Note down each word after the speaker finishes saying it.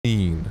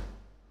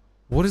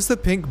What is the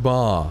pink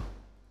bar?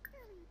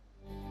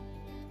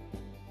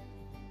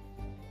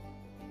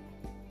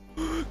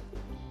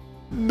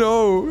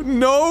 No,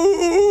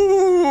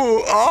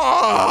 no!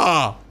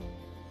 Ah!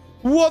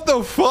 What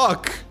the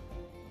fuck?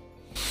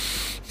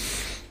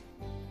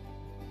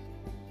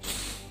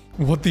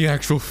 What the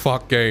actual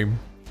fuck game?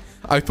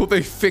 I thought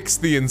they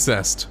fixed the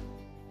incest.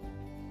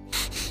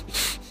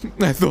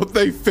 I thought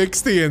they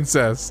fixed the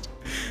incest.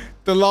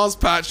 The last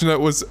patch note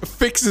was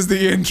fixes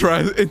the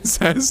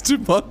incest.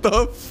 What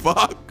the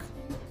fuck?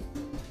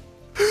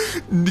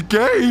 The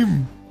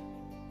game.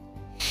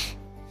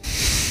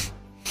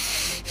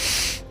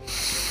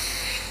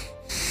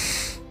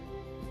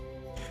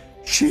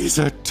 She's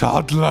a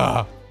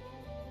toddler.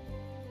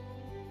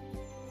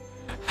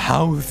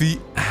 How the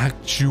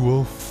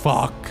actual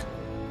fuck?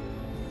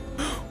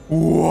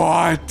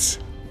 What?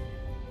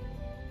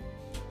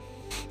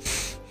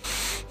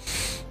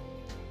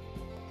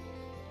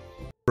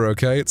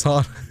 Okay, it's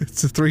hard.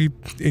 It's 3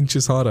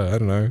 inches harder. I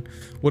don't know.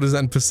 What is that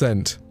in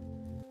percent?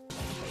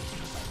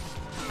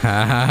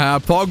 Ha ha ha!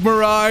 Pog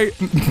Mirai!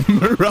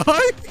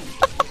 Mirai?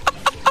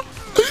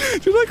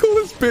 Should I call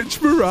this bitch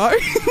Mirai?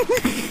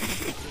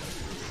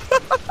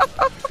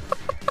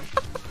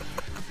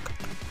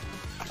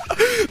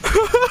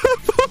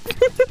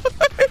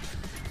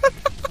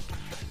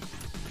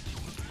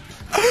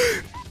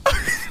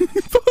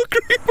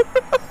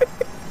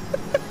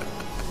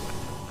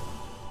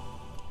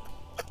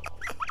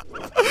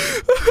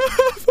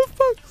 For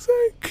fuck's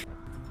sake.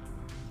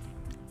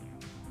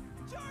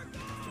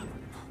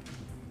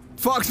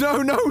 Fuck,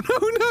 no, no, no,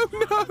 no,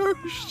 no.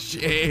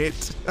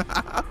 Shit.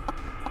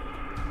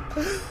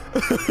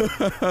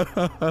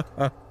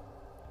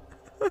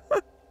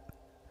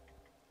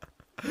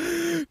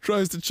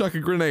 Tries to chuck a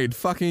grenade,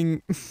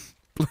 fucking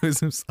blows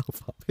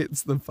himself up,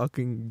 hits the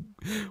fucking,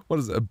 what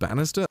is it, a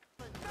banister?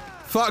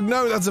 Fuck,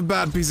 no, that's a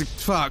bad piece of,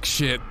 fuck,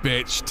 shit,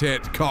 bitch,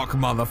 tit, cock,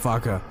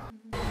 motherfucker.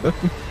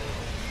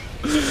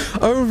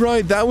 Oh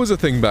right, that was a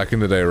thing back in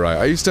the day, right?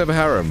 I used to have a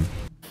harem.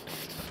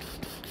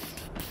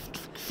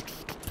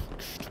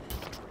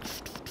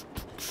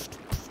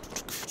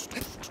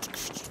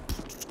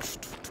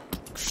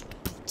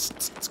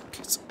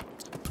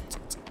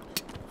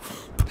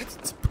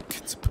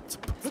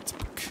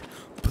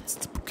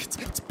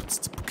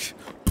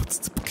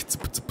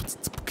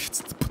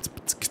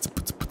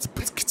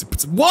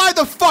 Why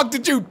the fuck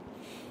did you?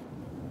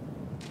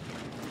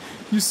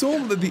 You saw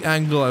the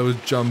angle I was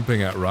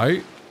jumping at,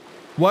 right?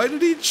 Why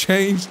did he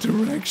change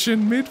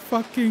direction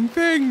mid-fucking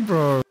thing,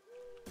 bro?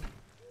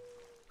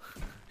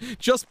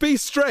 Just be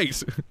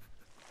straight!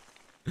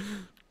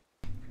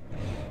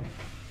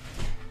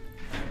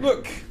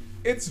 Look,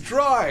 it's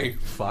dry!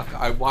 Fuck,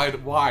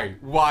 why?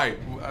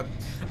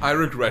 I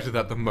regret it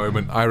at the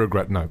moment. I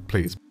regret- no,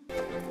 please.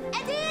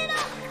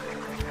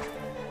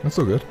 That's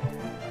all good.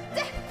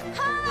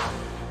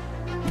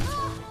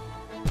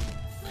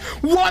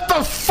 What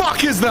the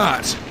fuck is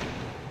that?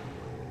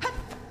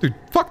 Dude,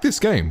 fuck this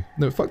game.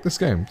 No, fuck this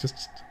game.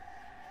 Just...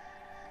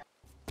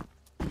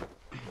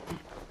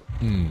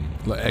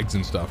 like eggs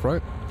and stuff,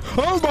 right?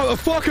 Oh,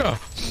 motherfucker!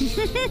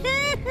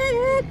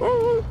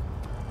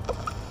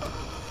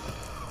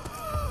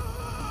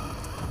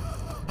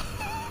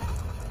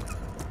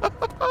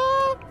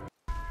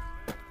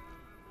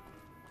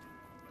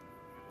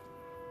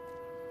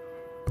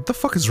 What the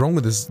fuck is wrong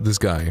with this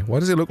guy? Why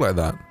does he look like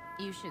that?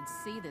 You should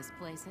see this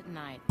place at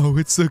night. Oh,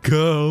 it's a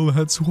girl,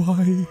 that's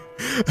why.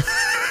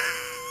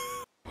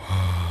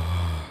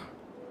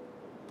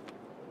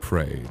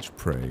 Prage,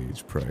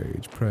 prage,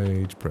 prage,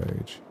 prage,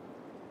 prage.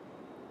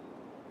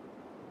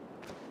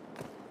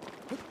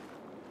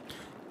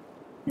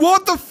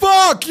 What the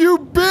fuck, you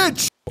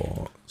bitch!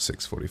 Oh,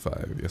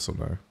 6:45, yes or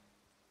no?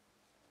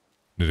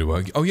 Did it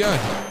work? Oh yeah!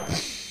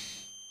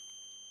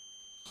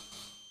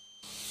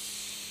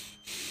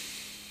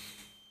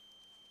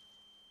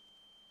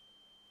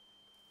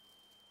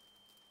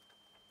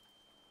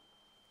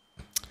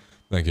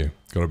 Thank you.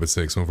 Got up at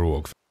 6, went for a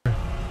walk.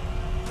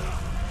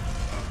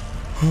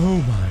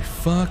 Oh my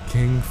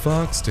fucking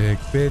fuckstick,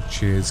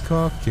 bitches,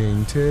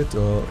 cocking tit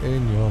all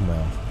in your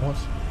mouth. What?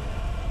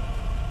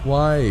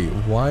 Why?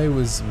 Why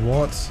was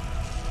what?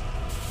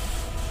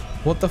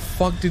 What the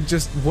fuck did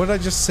what did I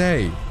just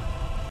say?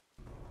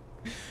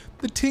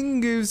 The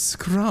tingu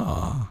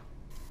skra.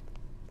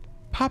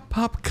 Pop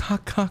pop ka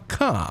ka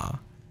ka.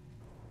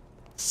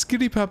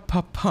 Skitty pop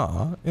pop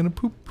pa and a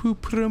poop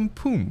poop prum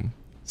poom.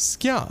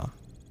 Skya.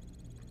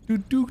 Do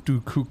do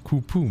do coo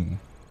coo poom.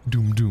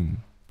 Doom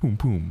doom. Poom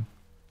poom.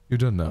 You're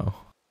done now.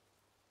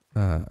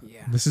 Yeah.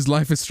 This is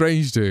Life is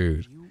Strange,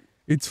 dude.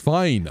 It's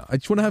fine. I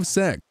just want to have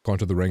sex. Go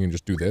onto the ring and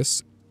just do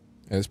this.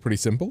 And it's pretty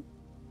simple.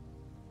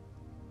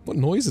 What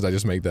noise did I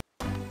just make there?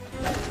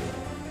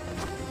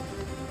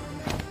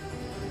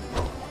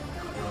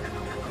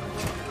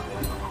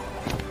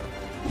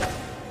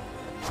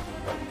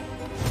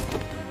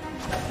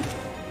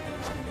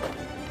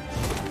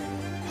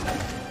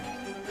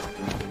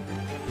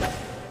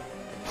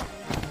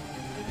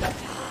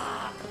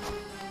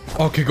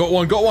 Okay, got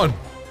one, got one.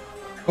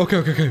 Okay,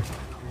 okay, okay.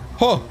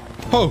 Ho,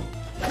 ho,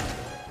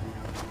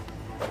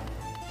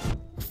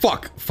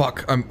 fuck,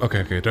 fuck.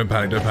 Okay, don't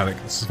panic,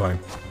 this is fine.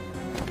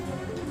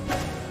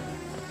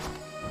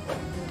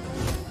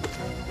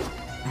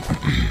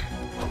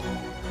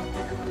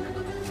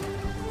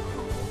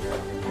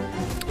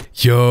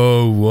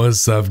 Yo,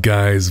 what's up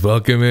guys?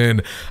 Welcome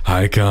in.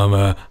 Hi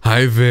Karma,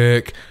 hi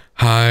Vic,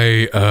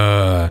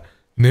 hi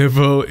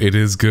Nibble, it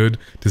is good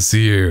to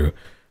see you.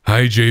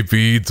 Hi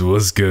JP,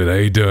 what's good, how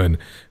you doing?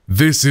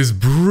 This is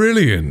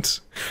brilliant.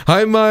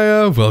 Hi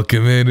Maya,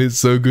 welcome in, it's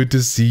so good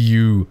to see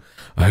you.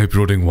 I hope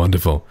you're all doing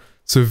wonderful.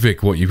 So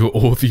Vic, what, you got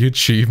all the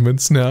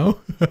achievements now?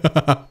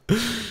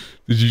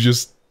 Did you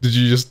just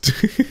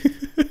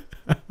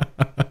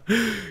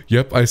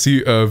Yep, I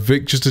see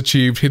Vic just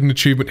achieved hidden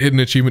achievement.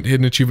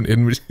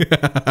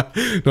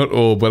 Not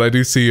all, but I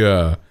do see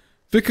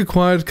Vic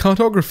acquired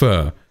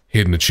cartographer.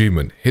 Hidden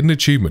achievement.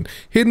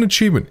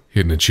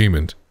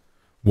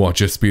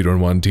 Watch a speedrun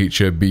one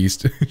teacher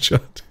beast.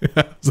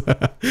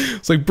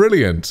 It's like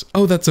brilliant.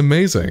 Oh, that's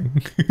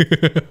amazing.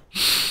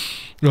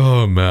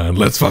 Oh man,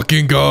 let's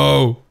fucking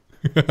go.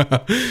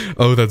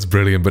 Oh, that's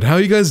brilliant. But how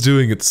are you guys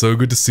doing? It's so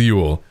good to see you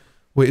all.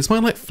 Wait, is my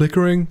light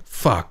flickering?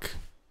 Fuck.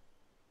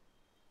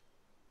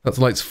 That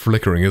light's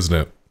flickering, isn't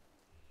it?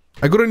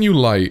 I got a new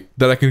light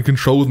that I can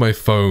control with my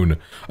phone.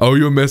 Oh,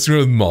 you're messing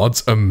around with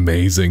mods?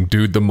 Amazing.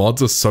 Dude, the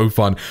mods are so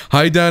fun.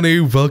 Hi, Danny.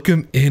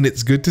 Welcome in.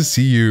 It's good to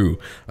see you.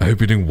 I hope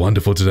you're doing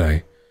wonderful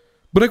today.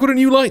 But I got a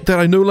new light that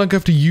I no longer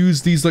have to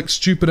use these, like,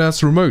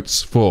 stupid-ass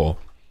remotes for.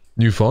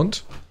 New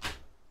font?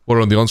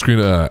 What, on the on-screen?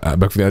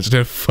 Back for the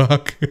adjective?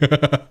 Fuck.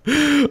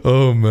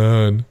 Oh,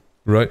 man.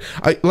 Right.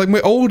 Like,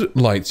 my old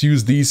lights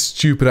use these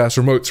stupid-ass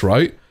remotes,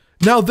 right?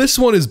 Now this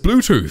one is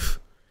Bluetooth.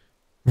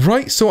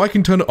 Right, so I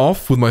can turn it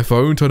off with my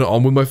phone, turn it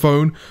on with my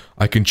phone.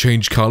 I can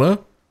change color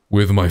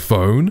with my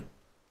phone.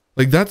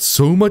 Like, that's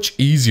so much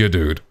easier,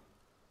 dude.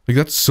 Like,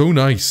 that's so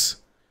nice.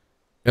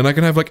 And I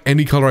can have, like,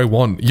 any color I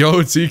want.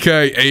 Yo,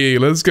 TK, hey,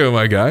 let's go,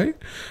 my guy.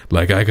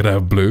 Like, I could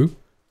have blue.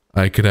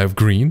 I could have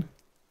green.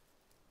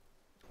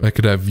 I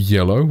could have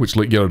yellow, which,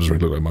 like, yellow doesn't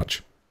really look like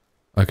much.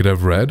 I could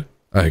have red.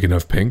 I can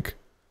have pink.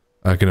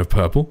 I can have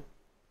purple.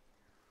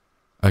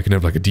 I can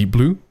have, like, a deep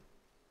blue.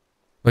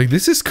 Like,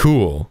 this is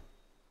cool.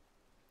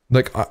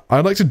 Like,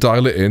 I like to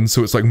dial it in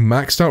so it's like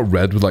maxed out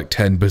red with like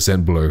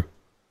 10% blue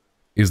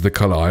is the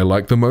color I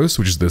like the most,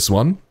 which is this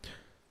one.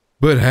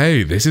 But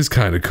hey, this is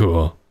kind of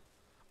cool.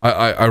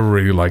 I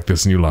really like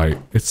this new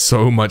light. It's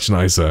so much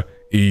nicer.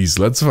 Ease.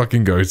 Let's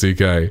fucking go,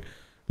 TK.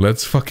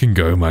 Let's fucking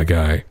go, my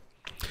guy.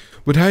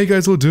 But how you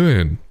guys all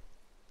doing?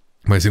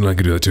 Might seem like I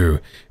could do that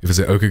too. If I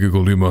say, okay,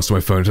 Google Lumos to my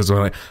phone, it's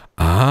like,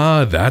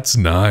 ah, that's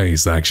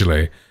nice,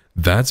 actually.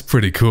 That's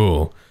pretty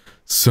cool.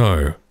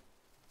 So...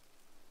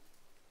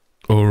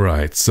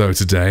 Alright, so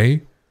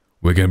today,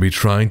 we're going to be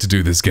trying to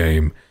do this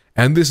game,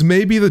 and this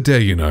may be the day,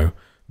 you know,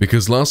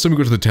 because last time we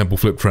got to the temple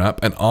flip trap,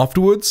 and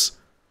afterwards,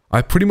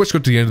 I pretty much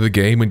got to the end of the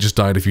game and just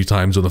died a few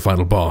times on the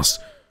final boss.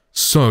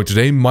 So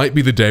today might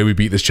be the day we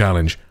beat this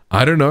challenge.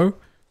 I don't know,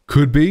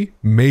 could be,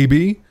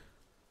 maybe,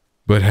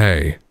 but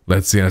hey,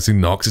 let's see. I see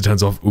Nox, it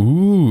turns off.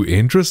 Ooh,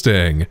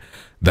 interesting.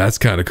 That's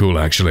kind of cool,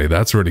 actually.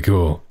 That's really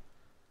cool.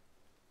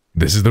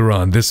 This is the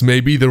run. This may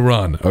be the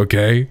run,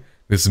 okay?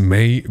 This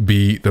may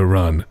be the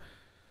run.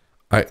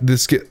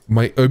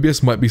 My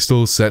OBS might be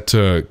still set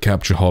to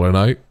capture Hollow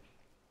Knight.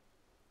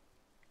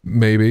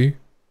 Maybe.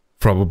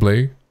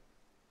 Probably.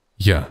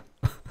 Yeah.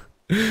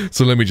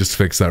 So let me just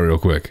fix that real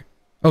quick.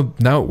 Oh,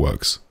 now it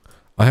works.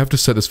 I have to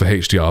set this for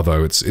HDR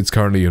though. It's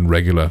currently in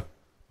regular.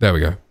 There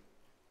we go.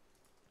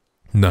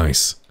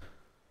 Nice.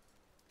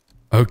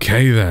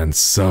 Okay then,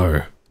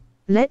 so.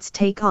 Let's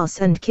take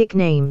ass and kick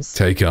names.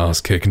 Take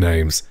ass, kick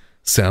names.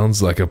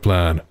 Sounds like a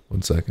plan.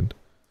 1 second.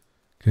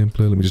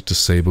 Gameplay, let me just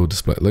disable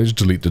display. Let me just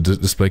delete the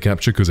display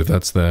capture, because if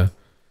that's there,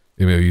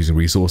 it may be using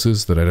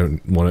resources that I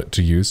don't want it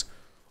to use.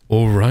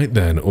 Alright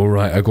then,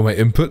 alright. I've got my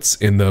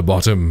inputs in the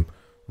bottom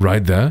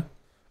right there.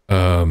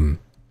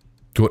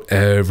 Got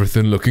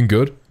everything looking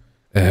good.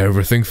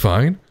 Everything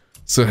fine.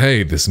 So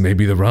hey, this may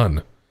be the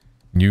run.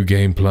 New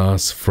game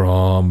plus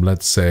from,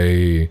 let's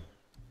say,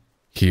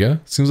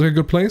 here. Seems like a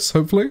good place,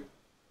 hopefully.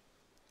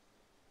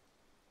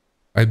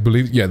 I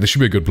believe, yeah, this should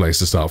be a good place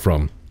to start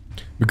from.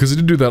 Because I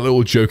did do that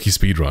little jokey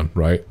speedrun,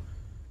 right?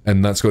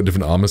 And that's got a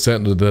different armor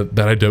set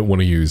that I don't want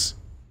to use.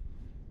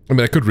 I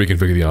mean, I could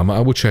reconfigure the armor. I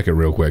will check it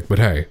real quick, but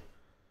hey.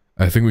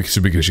 I think we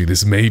should be good.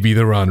 This may be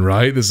the run,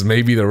 right? This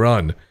may be the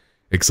run.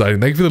 Exciting.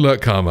 Thank you for the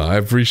alert, Karma. I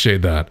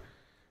appreciate that.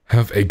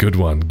 Have a good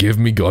one. Give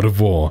me God of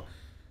War.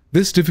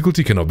 This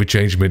difficulty cannot be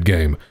changed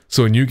mid-game,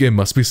 so a new game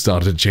must be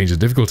started to change the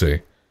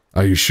difficulty.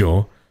 Are you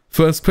sure?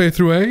 First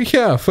playthrough, eh?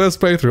 Yeah, first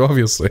playthrough,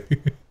 obviously.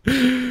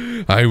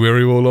 Hi,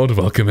 Weary Warlord.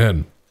 Welcome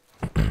in.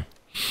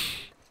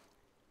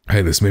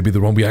 Hey, this may be the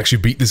one we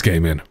actually beat this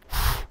game in.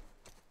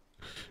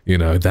 You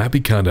know, that'd be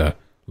kinda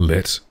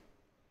lit.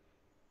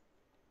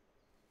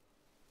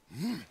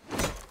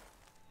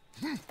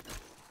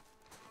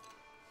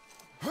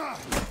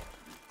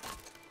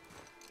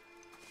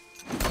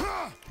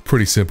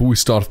 Pretty simple. We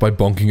start off by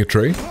bonking a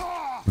tree.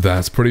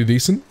 That's pretty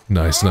decent.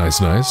 Nice,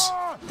 nice, nice.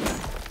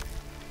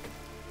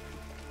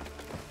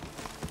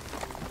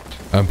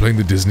 I'm playing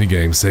the Disney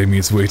game. Save me,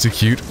 it's way too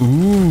cute.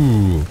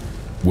 Ooh.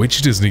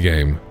 Which Disney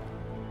game?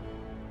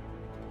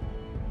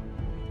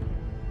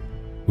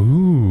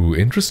 Ooh,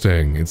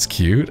 interesting. It's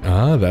cute.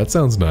 Ah, that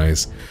sounds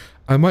nice.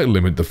 I might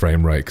limit the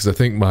frame rate because I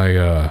think my,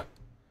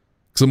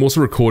 because I'm also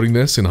recording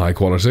this in high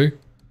quality.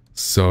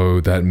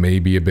 So that may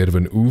be a bit of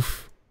an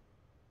oof.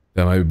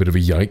 That might be a bit of a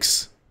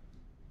yikes.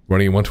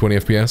 Running at 120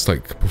 FPS,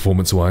 like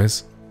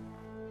performance-wise.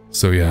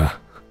 So yeah.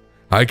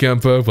 Hi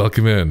Camper,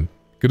 welcome in.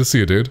 Good to see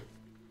you, dude.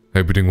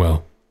 Hope you're doing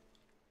well.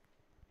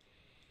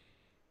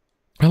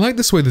 I like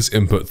this way this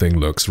input thing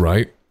looks,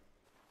 right?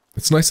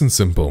 It's nice and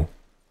simple.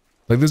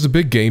 Like there's a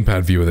big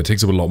gamepad viewer that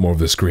takes up a lot more of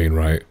the screen,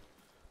 right?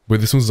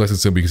 But this one's nice and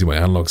simple. You can see my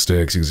analog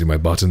sticks, you can see my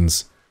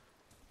buttons.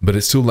 But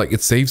it's still like,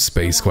 it saves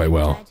space quite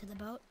well.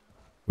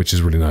 Which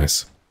is really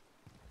nice.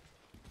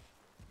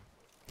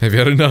 Have you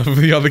had enough of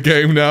the other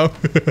game now?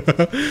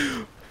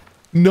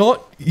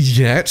 Not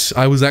yet.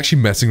 I was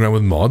actually messing around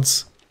with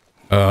mods.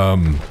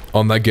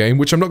 On that game,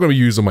 which I'm not going to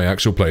use on my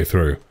actual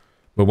playthrough.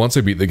 But once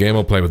I beat the game,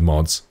 I'll play with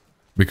mods.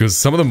 Because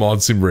some of the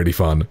mods seem really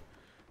fun.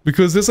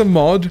 Because there's a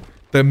mod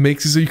that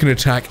makes it so you can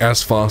attack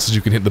as fast as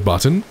you can hit the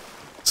button.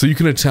 So you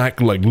can attack,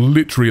 like,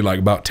 literally, like,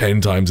 about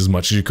 10 times as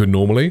much as you could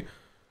normally.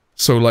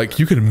 So, like,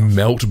 you can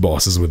melt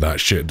bosses with that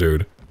shit,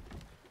 dude.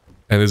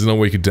 And there's another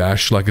way you could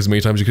dash, like, as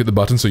many times as you hit the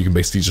button, so you can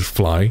basically just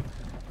fly.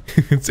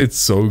 It's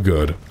so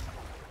good.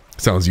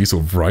 Sounds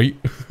useful, right?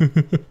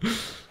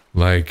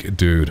 Like,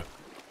 dude.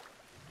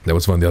 That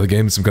was fun. The other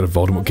game is some kind of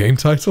Voldemort game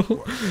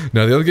title.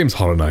 No, the other game's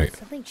Hollow Knight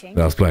that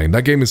I was playing.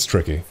 That game is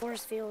tricky.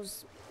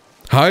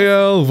 Hi,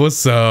 El.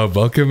 What's up?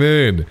 Welcome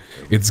in.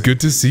 It's good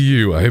to see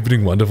you. I hope you're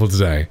doing wonderful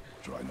today.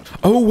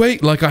 Oh,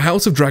 wait. Like, our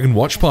House of Dragon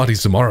watch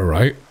party's tomorrow,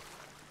 right?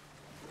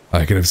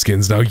 I can have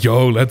skins now.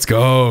 Yo, let's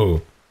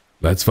go.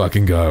 Let's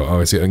fucking go. Oh,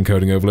 I see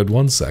encoding overload.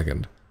 1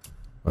 second.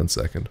 1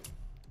 second.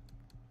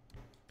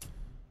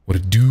 What to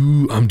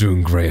do? I'm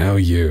doing great. How are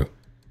you?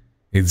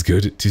 It's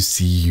good to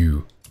see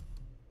you.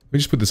 Let me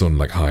just put this on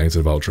like high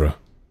instead of ultra.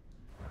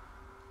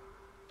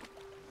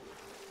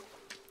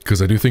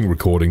 Because I do think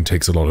recording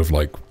takes a lot of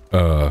like,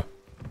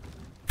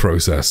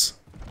 process.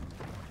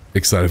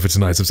 Excited for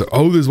tonight's episode.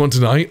 Oh, there's one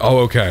tonight? Oh,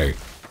 okay.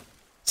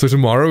 So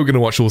tomorrow we're gonna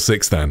watch all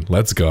 6 then.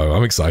 Let's go.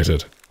 I'm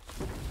excited.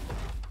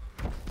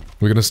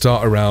 We're gonna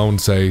start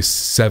around, say,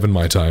 7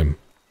 my time.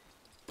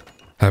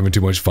 Having too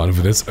much fun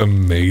for this.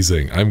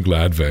 Amazing. I'm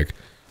glad, Vic.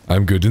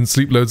 I'm good. Didn't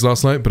sleep loads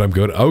last night, but I'm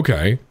good.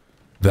 Okay.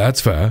 That's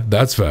fair.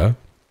 That's fair.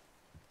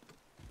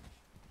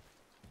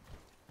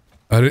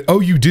 Oh,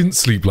 you didn't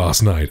sleep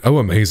last night. Oh,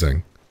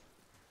 amazing.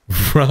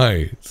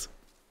 Right.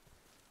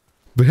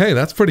 But hey,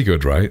 that's pretty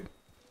good, right?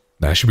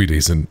 That should be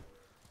decent.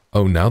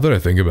 Oh, now that I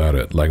think about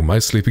it, like, my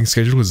sleeping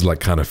schedule is, like,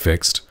 kind of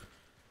fixed.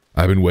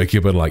 I've been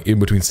waking up at, like, in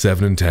between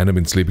 7 and 10. I've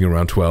been sleeping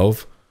around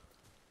 12.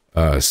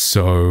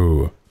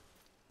 So...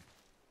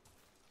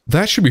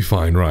 that should be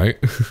fine, right?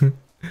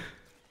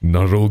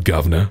 Not at all,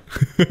 governor.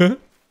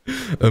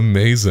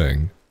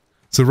 Amazing.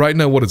 So right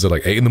now, what is it,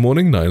 like 8 in the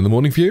morning? 9 in the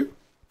morning for you?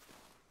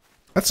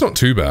 That's not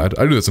too bad.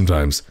 I do that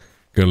sometimes.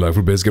 Gonna look for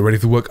a biz, get ready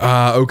for work.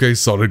 Ah, okay,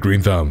 solid,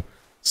 green thumb.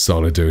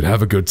 Solid, dude.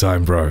 Have a good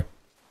time, bro.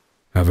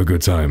 Have a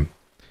good time.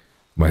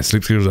 My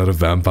sleep schedule's out of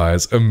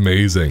vampires.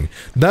 Amazing.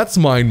 That's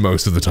mine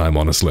most of the time,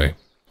 honestly.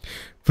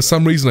 For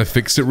some reason, I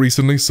fixed it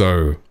recently,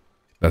 so...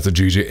 that's a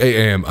GG. 8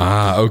 AM.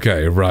 Ah,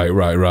 okay.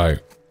 Right.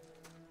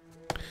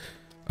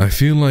 I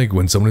feel like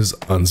when someone is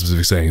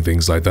unspecific saying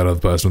things like that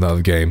other person without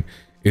the game,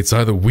 it's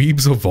either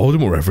weebs or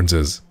Voldemort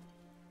references.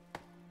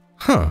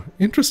 Huh,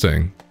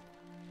 interesting.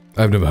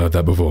 I've never heard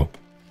that before.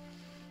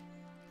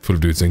 Full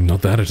of dudes saying,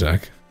 not that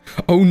attack.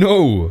 Oh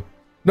no!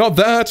 Not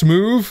that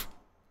move!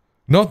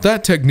 Not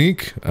that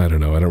technique! I don't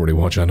know, I don't really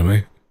watch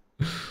anime.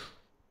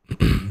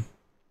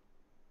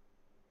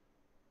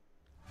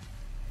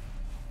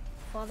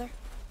 Father,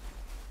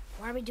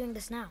 why are we doing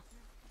this now?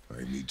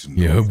 I need to know.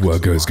 Yeah, hope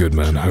work goes good,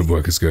 man. Hope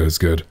work goes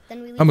good.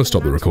 I'm gonna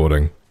stop the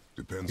recording.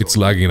 It's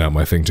lagging out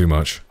my thing too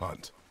much.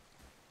 Hunt.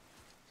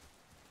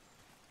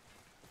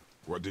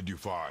 What did you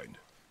find?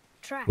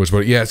 Tracks. Which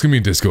one? Yeah, it's gonna be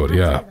in Discord,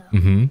 yeah.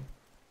 Mm-hmm.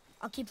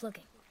 I'll keep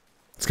looking.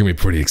 It's gonna be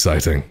pretty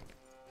exciting.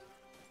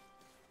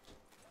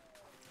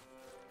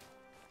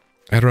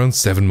 At around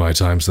 7 my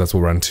time, so that's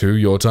what, around 2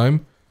 your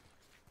time?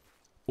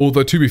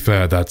 Although, to be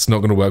fair, that's not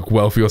gonna work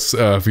well for your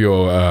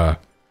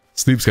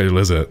sleep schedule,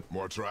 is it?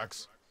 More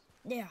tracks?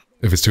 Yeah.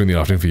 If it's 2 in the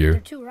afternoon for you.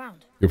 They're 2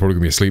 round. You're probably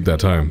gonna be asleep that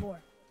time.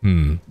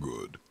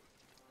 Good.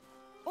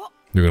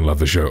 You're gonna love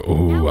the show.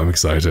 Oh, I'm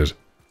excited.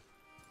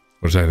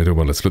 What time they do?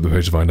 Well, let's flip the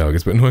page to find out. It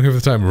gets a bit annoying over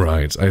the time.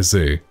 Right, I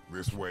see.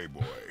 This way,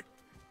 boy.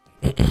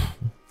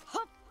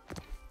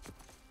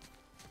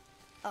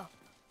 Oh.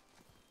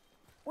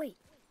 Wait,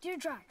 deer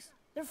tracks.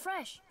 They're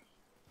fresh.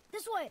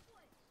 This way.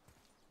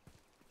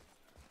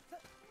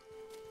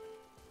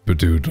 But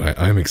dude,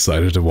 I'm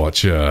excited to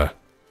watch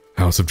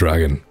House of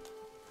Dragon.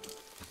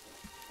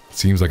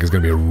 Seems like it's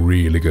gonna be a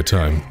really good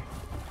time.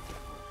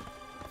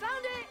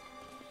 Found it.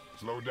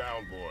 Slow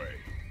down, boy.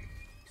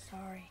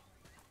 Sorry.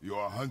 You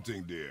are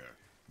hunting deer,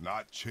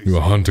 not chasing. You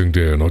are hunting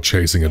deer, not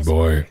chasing it,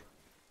 boy.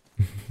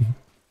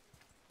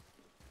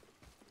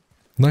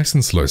 Nice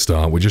and slow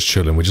start. We're just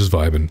chilling. We're just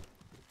vibing.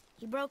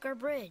 He broke our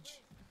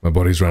bridge. My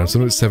body's random.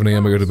 Sometimes it's 7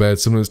 a.m. I go to bed.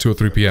 Sometimes it's 2 or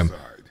 3 p.m.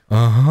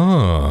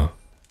 Uh-huh.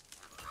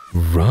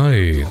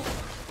 Right.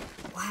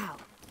 Wow.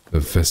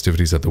 The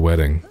festivities at the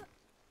wedding.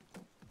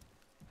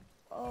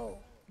 Oh.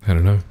 I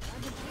don't know.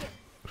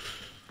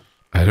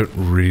 I don't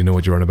really know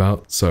what you're on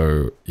about,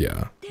 so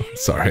yeah.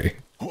 Sorry.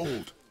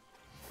 Hold.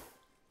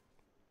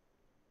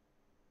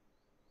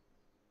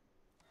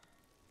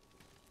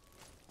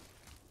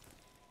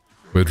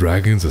 Where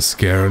dragons are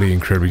scarily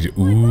incredibly...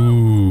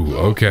 Ooh,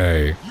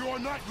 okay. You are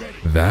not ready.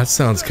 That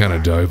sounds kind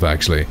of dope,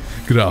 actually.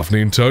 Good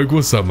afternoon, Togue.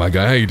 What's up, my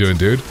guy? How you doing,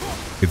 dude?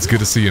 It's good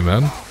to see you,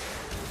 man.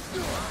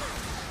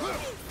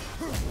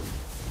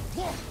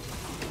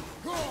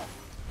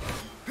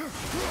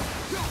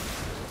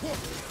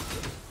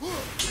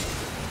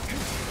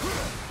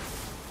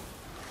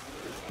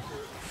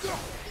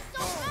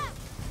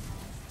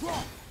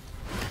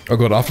 Oh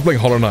god, after playing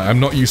Hollow Knight,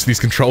 I'm not used to these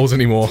controls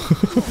anymore.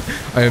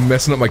 I am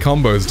messing up my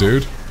combos,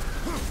 dude.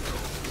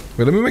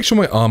 Wait, let me make sure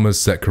my armor's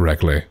set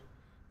correctly.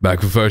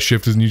 Back for first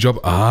shift as a new job?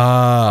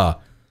 Ah!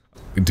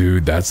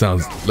 Dude, that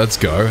sounds... Let's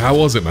go. How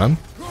was it, man?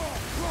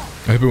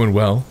 I hope it went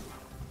well.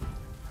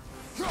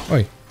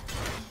 Oi.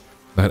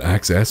 That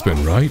axe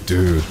S-spin, right?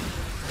 Dude.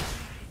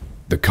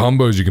 The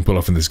combos you can pull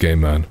off in this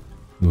game, man.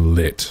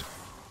 Lit.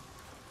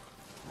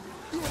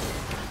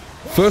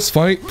 First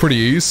fight, pretty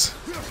easy.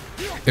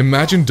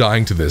 Imagine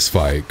dying to this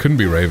fight. Couldn't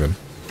be Raven.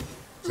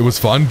 It was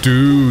fun.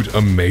 Dude,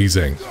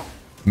 amazing.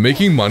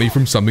 Making money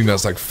from something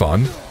that's like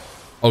fun.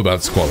 Oh,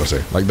 that's quality.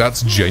 Like,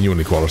 that's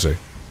genuinely quality.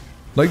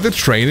 Like, the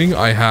training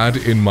I had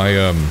in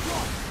my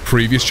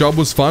previous job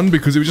was fun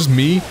because it was just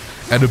me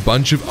and a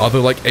bunch of other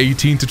like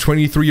 18 to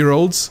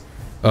 23-year-olds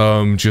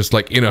just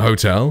like in a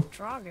hotel.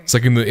 It's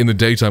like in the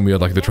daytime we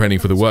had like the training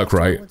for the work,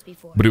 right?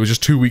 But it was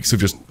just 2 weeks of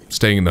just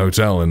staying in the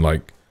hotel and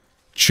like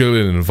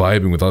chilling and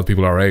vibing with other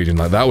people our age, and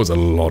like that was a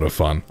lot of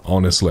fun,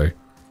 honestly.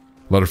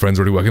 A lot of friends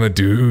already working there.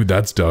 Dude,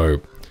 that's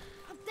dope.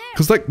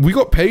 Because like we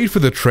got paid for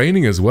the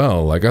training as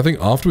well. Like I think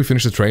after we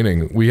finished the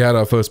training, we had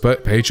our first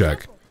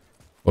paycheck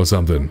or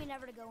something.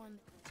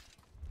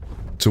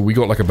 So we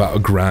got like about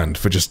 $1,000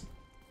 for just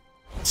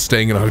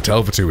staying in a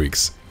hotel for 2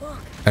 weeks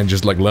and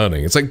just like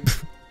learning. It's like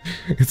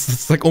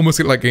it's like almost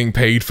like getting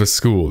paid for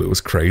school. It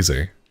was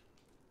crazy.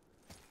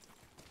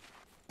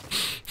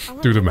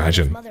 Dude,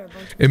 imagine.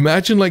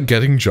 Imagine like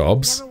getting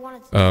jobs,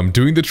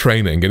 doing the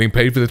training, getting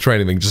paid for the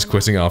training, then just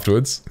quitting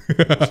afterwards.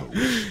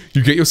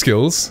 You get your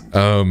skills,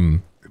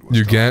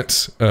 you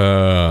get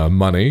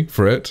money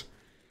for it,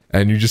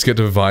 and you just get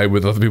to vibe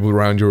with other people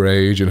around your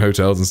age in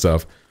hotels and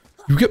stuff.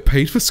 You get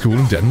paid for school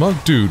in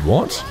Denmark? Dude,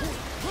 what?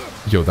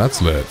 Yo,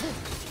 that's lit.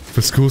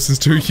 For school since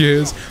 2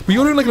 years. But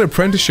you're doing like an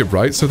apprenticeship,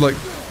 right? So like,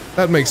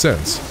 that makes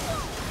sense.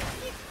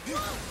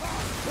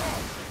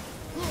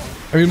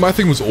 I mean, my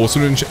thing was also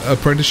an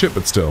apprenticeship,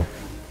 but still.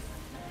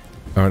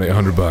 Around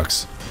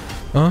 $800.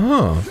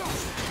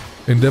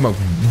 Uh-huh. In Denmark.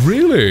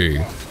 Really?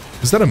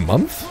 Is that a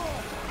month?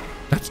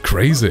 That's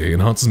crazy.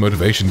 Enhances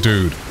motivation,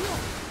 dude.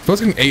 If I was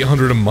getting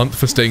 $800 a month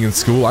for staying in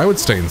school, I would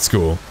stay in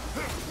school.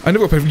 I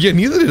never got paid for... Yeah,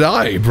 neither did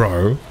I,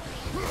 bro.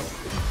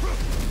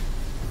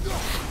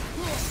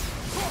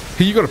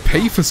 Hey, you gotta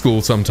pay for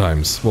school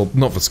sometimes. Well,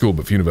 not for school,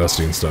 but for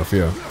university and stuff,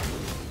 yeah.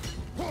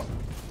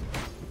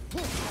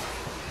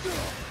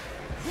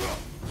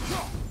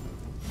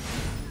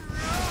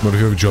 Not if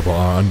you have a job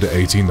are under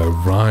 18 though.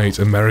 Right,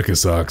 America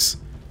sucks.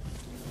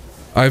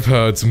 I've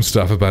heard some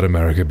stuff about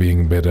America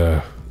being a bit,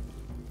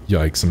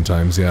 yikes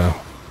sometimes, yeah.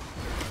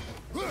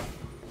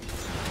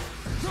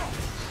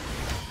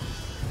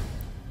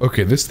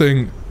 Okay, this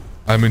thing,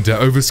 I'm in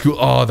debt over school.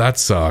 Oh, that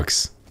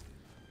sucks.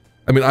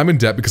 I mean, I'm in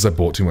debt because I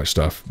bought too much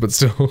stuff, but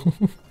still.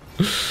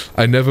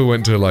 I never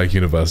went to, like,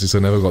 university, so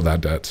I never got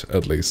that debt,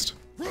 at least.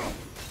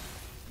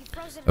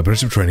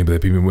 Apprenticeship training, but they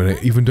people when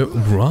I even don't...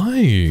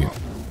 Right.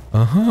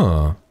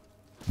 Uh-huh.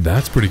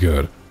 That's pretty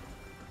good.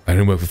 I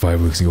didn't work for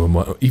 5 weeks and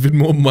got even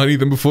more money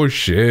than before.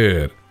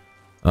 Shit.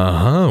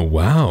 Uh-huh.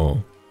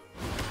 Wow.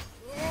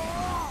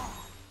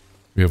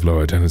 We have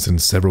lower attendance in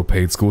several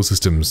paid school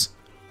systems.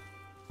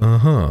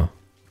 Uh-huh.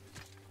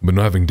 But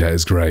not having debt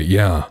is great.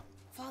 Yeah.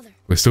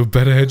 We're still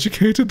better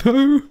educated,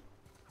 though.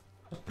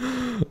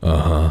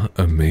 Uh-huh.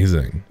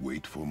 Amazing.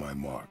 Wait for my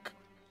mark.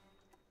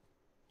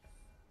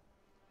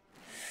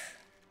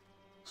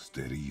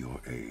 Steady your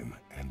aim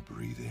and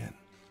breathe in.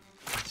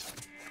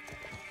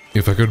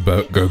 If I could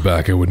go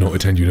back, I would not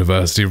attend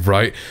university,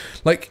 right?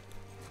 Like,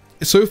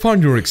 so far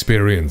in your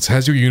experience,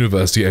 has your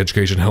university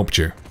education helped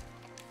you?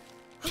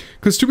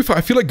 Because to be fair,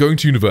 I feel like going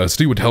to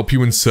university would help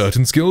you in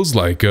certain skills,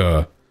 like,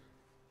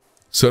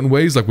 certain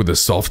ways, like with the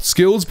soft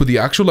skills, but the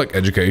actual, like,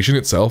 education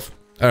itself,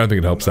 I don't think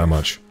it helps that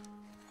much.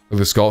 Like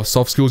the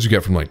soft skills you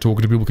get from, like,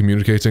 talking to people,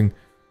 communicating,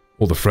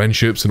 all the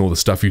friendships and all the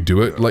stuff you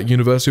do at, like,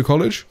 university or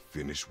college,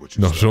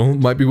 not at all,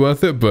 might be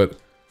worth it, but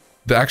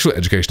the actual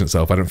education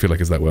itself, I don't feel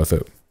like is that worth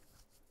it.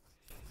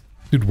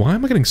 Dude, why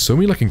am I getting so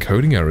many, like,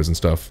 encoding errors and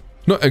stuff?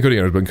 Not encoding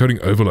errors, but encoding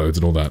overloads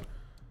and all that.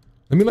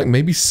 Let me, like,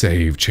 maybe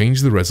save,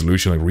 change the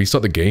resolution, like,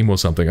 restart the game or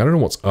something. I don't know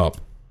what's up.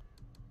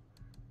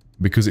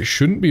 Because it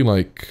shouldn't be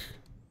like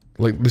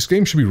this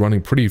game should be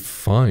running pretty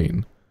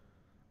fine.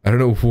 I don't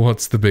know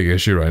what's the big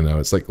issue right now.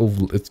 It's like,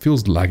 oh, it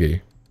feels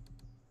laggy.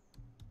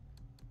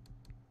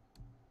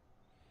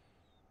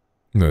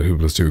 No,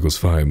 2 + 2 =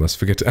 5. Must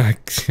forget to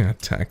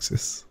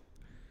taxes.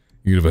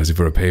 University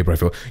for a paper, I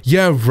feel.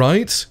 Yeah,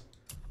 right?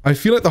 I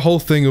feel like the whole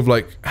thing of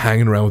like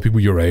hanging around with people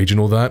your age and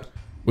all that,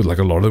 with like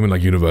a lot of them in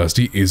like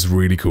university, is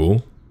really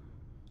cool.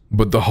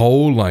 But the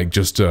whole like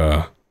just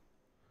going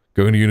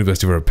to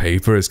university for a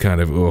paper is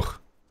kind of, ugh.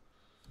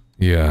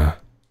 Yeah.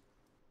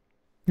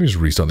 Let me just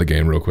restart the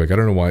game real quick. I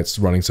don't know why it's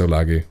running so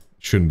laggy. It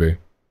shouldn't be.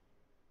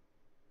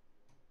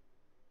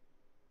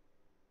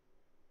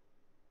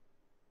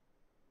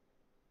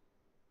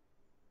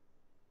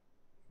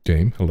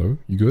 Game, hello?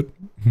 You good?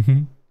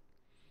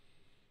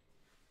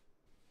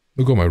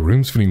 Oh god, my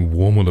room's feeling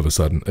warm all of a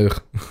sudden.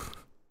 Ugh.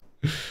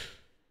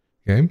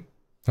 Game?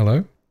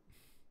 Hello?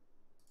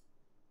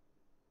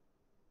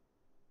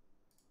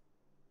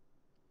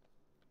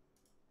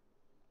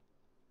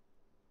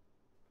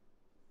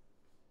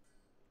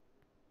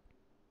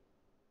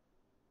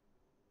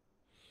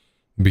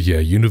 But yeah,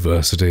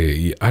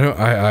 university, I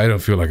don't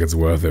feel like it's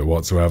worth it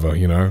whatsoever,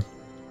 you know?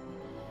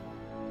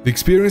 The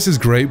experience is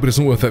great, but it's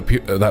not worth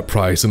that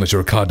price unless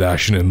you're a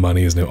Kardashian and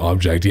money is no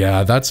object.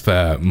 Yeah, that's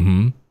fair.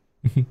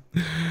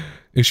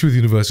 Issue with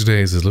university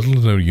is there's little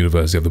to no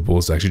university have the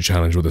balls to actually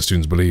challenge what the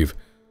students believe.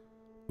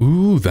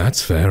 Ooh,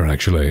 that's fair,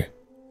 actually.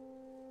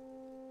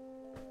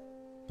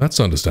 That's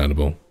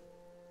understandable.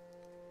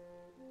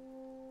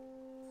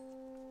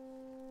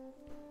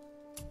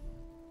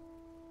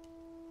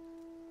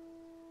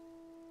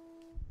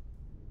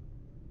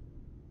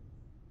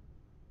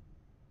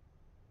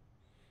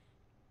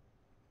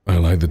 I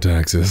like the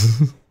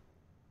taxes.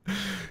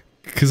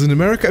 Because in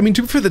America, I mean,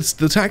 to be fair,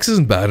 the tax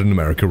isn't bad in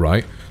America,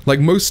 right? Like,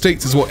 most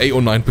states is what, 8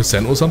 or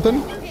 9% or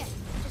something? Okay,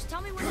 just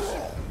tell me where to shoot.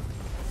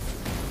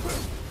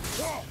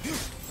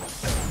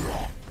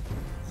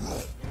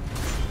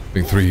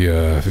 Being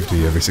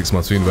 350 every 6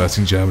 months for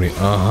university in Germany.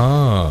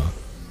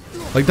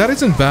 Like, that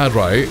isn't bad,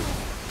 right?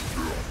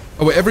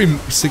 Oh, wait, every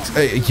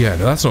 6... yeah,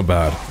 no, that's not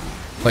bad.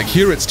 Like,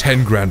 here it's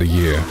 10 grand a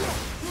year.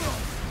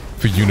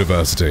 For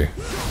university.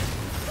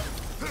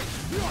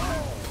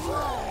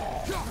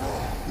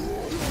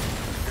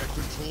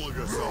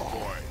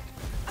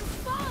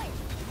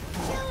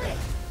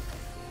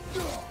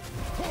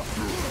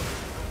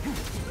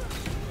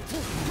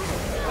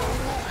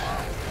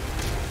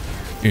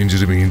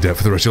 Injured to be in debt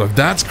for the rest of your life.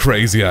 That's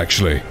crazy,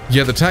 actually.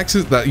 Yeah, the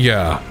taxes,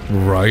 yeah,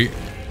 right.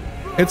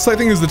 It's like,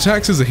 thing is, the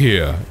taxes are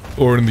here,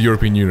 or in the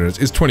European Union,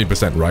 it's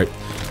 20%, right?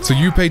 So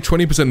you pay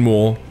 20%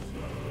 more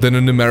than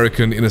an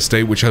American in a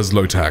state which has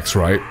low tax,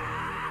 right?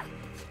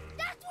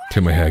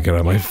 Get my hair, get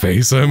out of my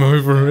face, I'm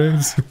over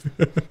it.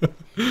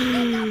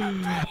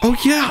 Oh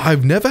yeah,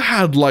 I've never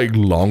had, like,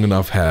 long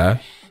enough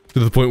hair to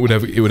the point where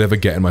it would ever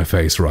get in my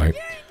face, right?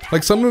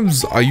 Like,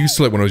 sometimes I used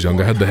to, like, when I was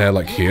younger, I had the hair,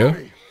 like,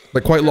 here.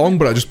 Like, quite long,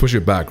 but I just push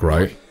it back,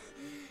 right?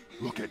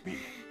 Look at me.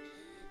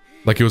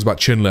 Like it was about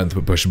chin length,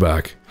 but pushed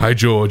back. Hi,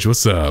 George,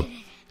 what's up?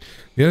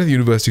 The end of the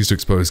university is to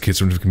expose kids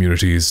from different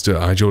communities to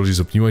ideologies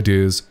of new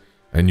ideas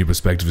and new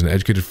perspectives in an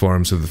educated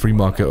forum so that the free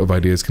market of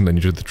ideas can lend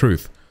you to the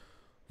truth.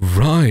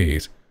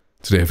 Right.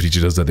 Today, if a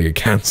teacher does that, they get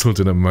cancelled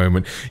in a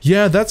moment.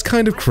 Yeah, that's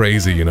kind of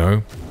crazy, you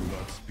know?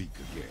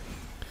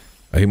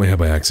 I hit my hair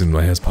by accident.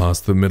 My hair's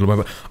past the middle of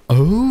my...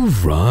 Oh,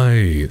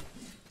 right.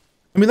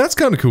 I mean, that's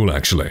kind of cool,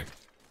 actually.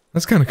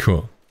 That's kind of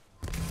cool.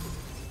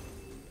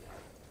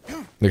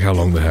 Look how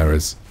long the hair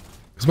is.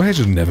 Because my hair's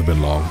just never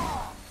been long.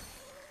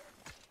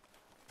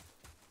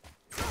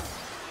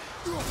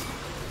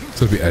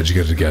 So to be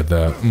educated to get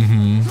there.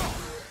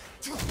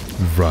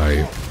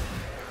 Right.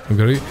 I'm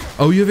gonna...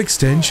 Oh, you have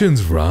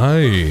extensions,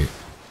 right.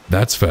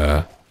 That's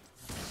fair.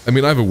 I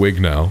mean, I have a wig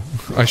now.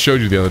 I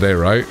showed you the other day,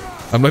 right?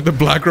 I'm like the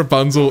Black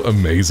Rapunzel.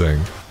 Amazing.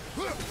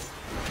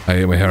 I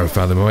hit my hair and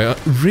found them away.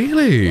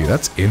 Really?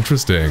 That's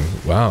interesting.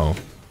 Wow.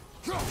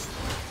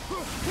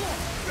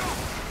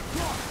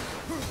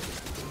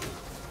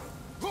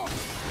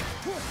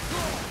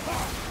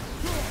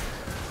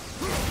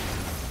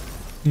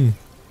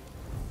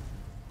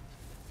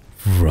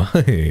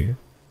 Right.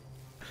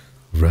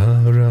 Ra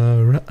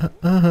ra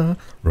ra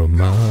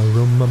Roma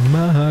Roma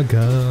ma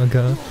ga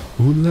ga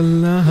ooh la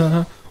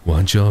la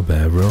want your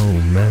bad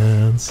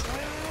romance.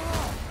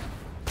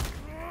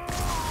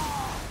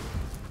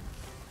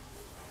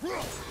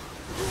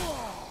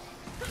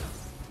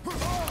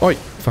 Oi,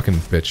 fucking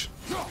bitch.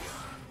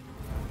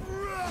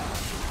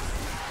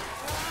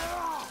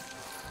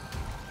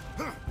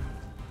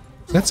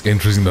 That's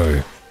interesting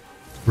though.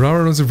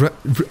 Rara was a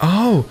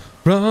oh!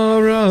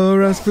 Rara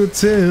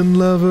Rasputin,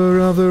 lover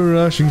of the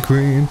Russian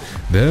queen.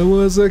 There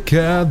was a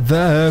cat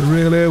that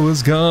really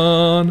was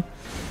gone.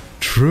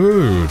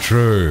 True,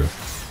 true.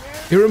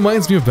 It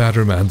reminds me of Bad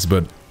Romance,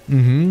 but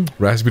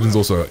Rasputin's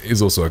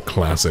is also a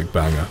classic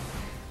banger.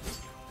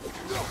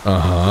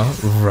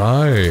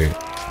 Right.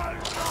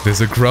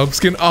 There's a grub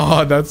skin.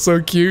 Oh, that's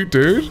so cute,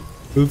 dude.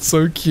 That's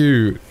so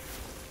cute.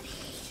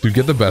 Dude,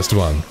 get the best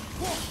one.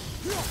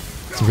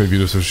 Some kind of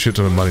videos for a shit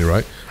ton of money,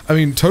 right? I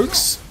mean,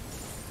 Toke's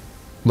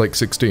like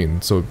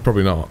 16, so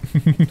probably not.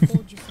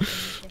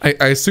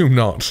 I assume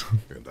not.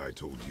 And I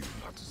told you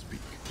not to speak.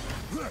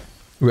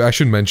 Wait, I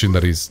shouldn't mention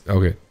that he's...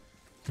 okay.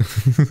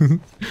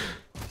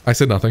 I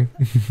said nothing.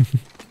 But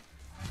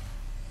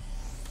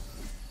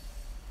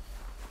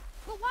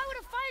why would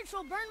a fire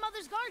troll burn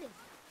Mother's garden?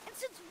 And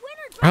since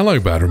winter I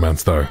like bad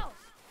romance, though.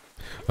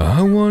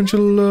 I want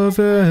your love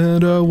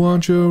and I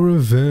want your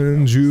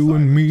revenge. You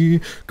and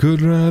me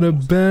could write a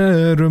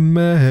bad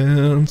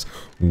romance.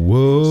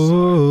 Whoa.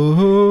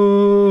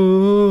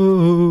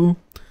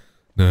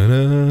 Na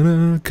na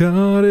na,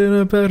 caught in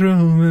a bad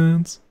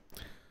romance.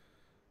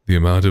 The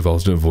amount of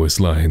alternate voice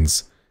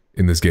lines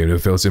in this game never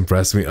fails to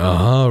impress me.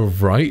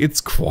 Right?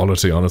 It's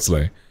quality,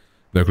 honestly.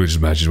 No clue, just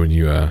imagine when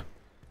you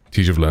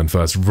teach of learn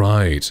first.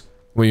 Right.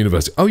 What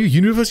university? Oh, your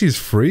university is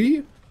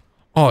free?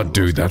 Oh,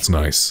 dude, that's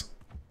nice.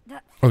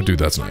 Oh, dude,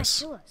 that's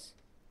nice.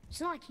 It's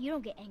not like you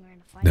don't get angry in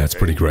a fight. That's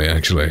pretty great,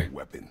 actually.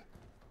 Weapon.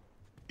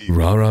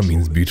 Rara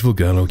means beautiful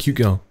girl or cute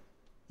girl.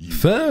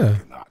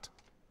 Fair. Cannot.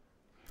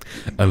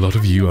 A lot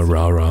of you are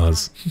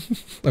raras.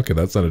 Okay,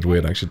 that sounded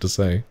weird, actually, to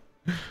say.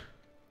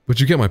 But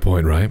you get my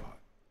point, right?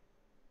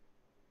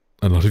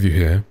 A lot of you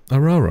here are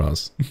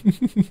raras.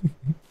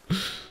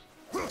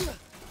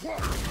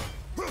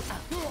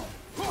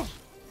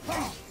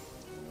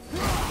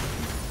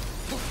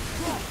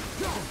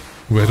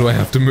 Where do I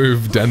have to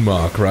move?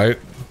 Denmark, right?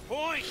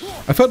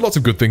 I've heard lots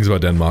of good things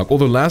about Denmark,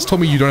 although last told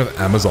me you don't have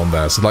Amazon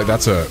there, so like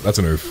that's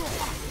an oof.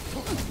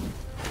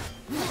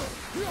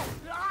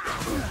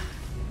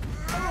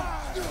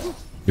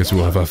 Guess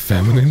we'll have our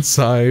feminine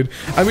side.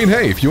 I mean,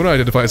 hey, if you want to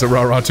identify as a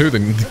rah-rah too,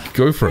 then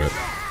go for it.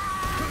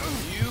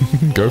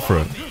 Go for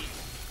it.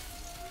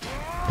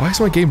 Why is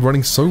my game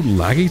running so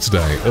laggy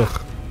today?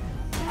 Ugh.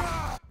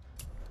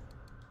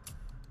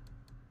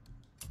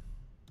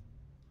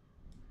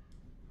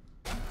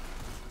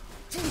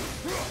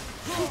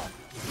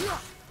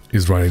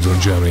 He's writing to in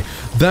Germany.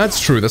 That's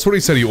true. That's what he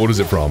said he orders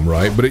it from,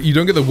 right? But you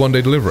don't get the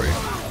one-day delivery.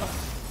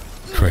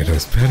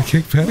 Kratos, patty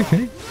cake, patty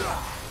cake.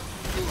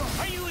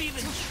 Are you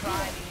even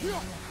trying?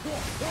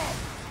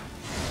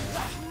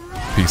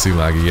 PC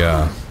laggy,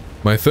 yeah.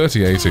 My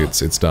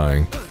 3080, it's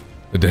dying.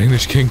 The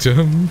Danish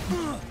kingdom.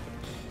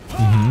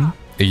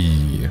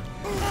 Eee.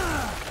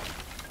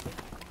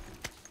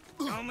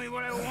 Tell me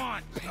what I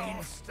want.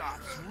 Pain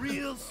stops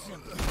real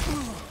simple.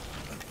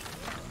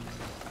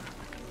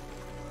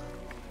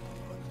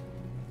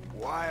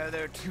 Why are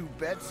there two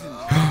beds in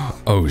there?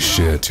 Oh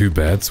shit, 2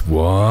 beds?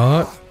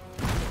 What?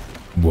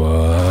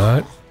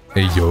 What?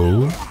 Hey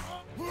yo.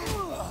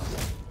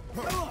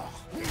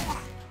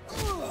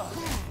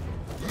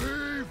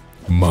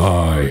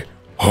 My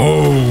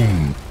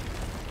home.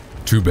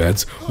 2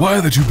 beds? Why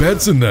are there 2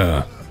 beds in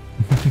there?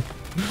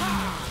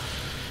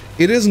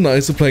 It is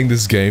nicer playing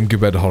this game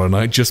compared to Hollow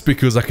Knight just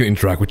because I can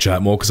interact with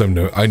chat more because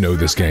I know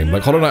this game.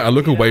 Like Hollow Knight, I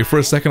look away for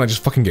a second, I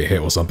just fucking get hit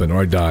or something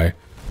or I die.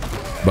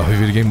 But a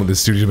video game with this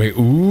studio make.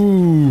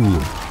 Ooh.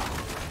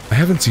 I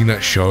haven't seen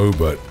that show,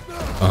 but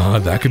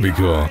that could be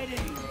cool.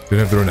 They don't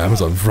have their own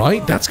Amazon,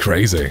 right? That's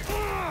crazy.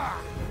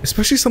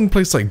 Especially some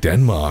place like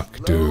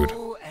Denmark, dude.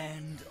 Low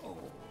and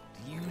old.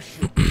 You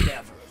should never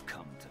have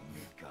come to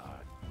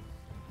Midgard.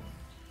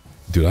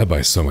 Dude, I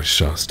buy so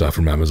much stuff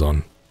from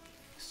Amazon.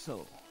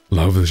 So,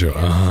 Love the show.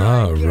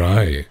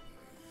 Right.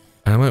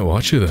 I might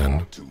watch it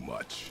then. Too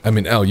much. I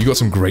mean, Elle, you got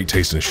some great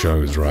taste in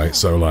shows, right?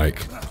 So,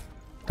 like,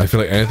 I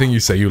feel like anything you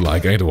say you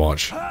like, I need to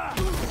watch.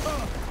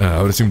 I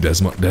would assume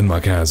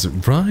Denmark has.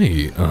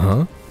 Right,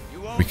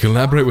 We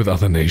collaborate with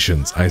other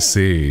nations, I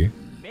see.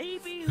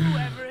 maybe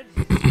whoever it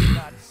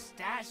got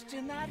stashed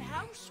in that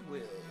house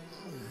will.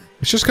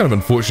 It's just kind of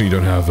unfortunate you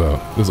don't have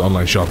this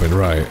online shopping,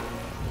 right?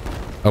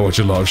 I watch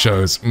a lot of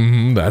shows.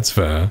 That's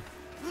fair.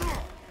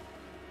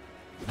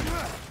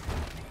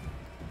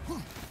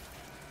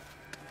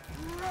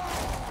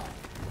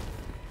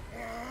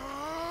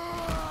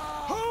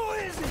 Who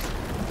is it?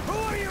 Who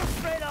are you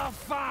afraid I'll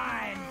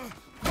find?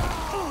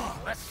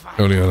 Let's find.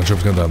 Only on a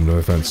Shop's Gundam, no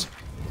offense.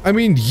 I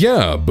mean,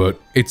 yeah,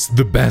 but it's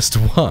the best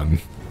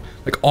one.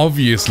 Like,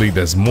 obviously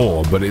there's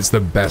more, but it's the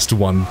best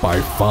one by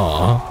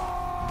far.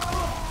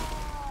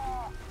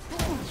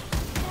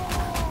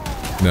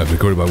 Never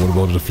recorded by one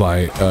wanted to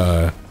fly,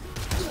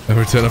 and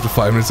return after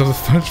 5 minutes of the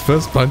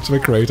first punch of a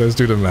Kratos,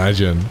 dude,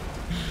 imagine.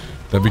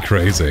 That'd be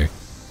crazy.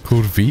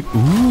 Called Veep?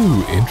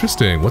 Ooh,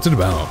 interesting. What's it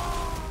about?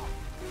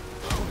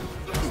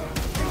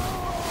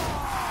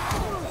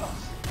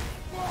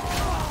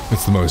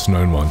 It's the most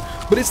known one.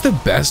 But it's the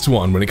best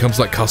one when it comes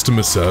to like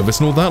customer service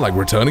and all that. Like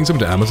returning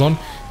something to Amazon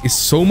is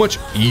so much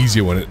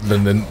easier when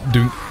than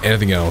doing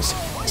anything else.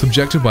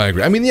 Subjective, I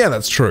agree. I mean, yeah,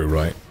 that's true,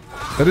 right?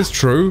 That is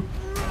true.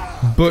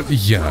 But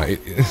yeah,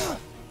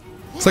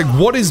 it's like,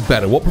 what is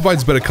better? What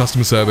provides better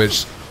customer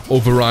service, or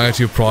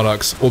variety of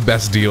products, or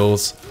best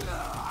deals?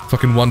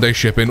 Fucking one-day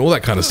shipping, all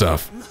that kind of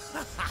stuff.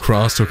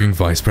 Cross-talking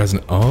vice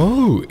president.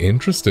 Oh,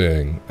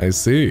 interesting. I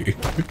see.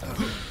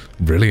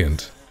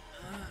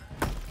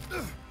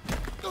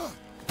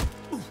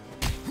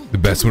 The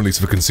best one, at least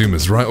for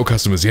consumers, right? Or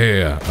customers.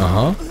 Yeah.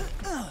 Uh-huh.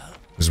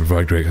 Just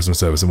provide great customer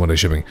service and one-day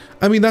shipping.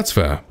 I mean, that's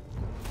fair.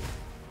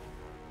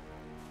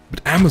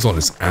 But Amazon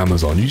is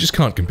Amazon. You just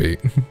can't compete.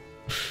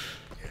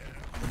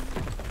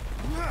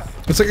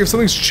 It's like if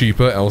something's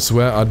cheaper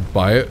elsewhere, I'd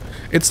buy it.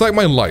 It's like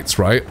my lights,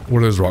 right? What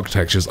are those rock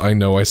textures? I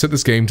know, I set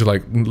this game to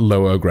like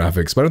lower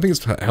graphics, but I don't think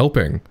it's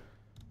helping.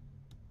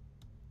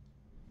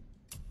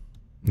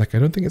 Like, I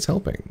don't think it's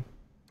helping.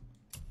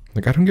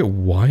 Like, I don't get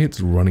why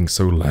it's running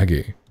so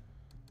laggy.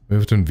 We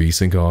have to turn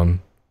VSync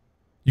on.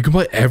 You can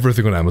buy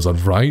everything on Amazon,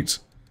 right?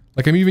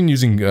 Like, I'm even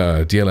using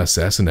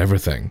DLSS and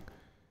everything.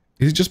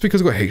 Is it just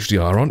because I've got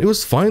HDR on? It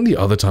was fine the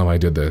other time I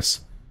did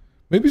this.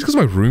 Maybe it's because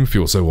my room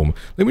feels so warm.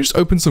 Let me just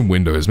open some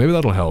windows. Maybe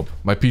that'll help.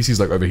 My PC's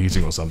like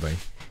overheating or something.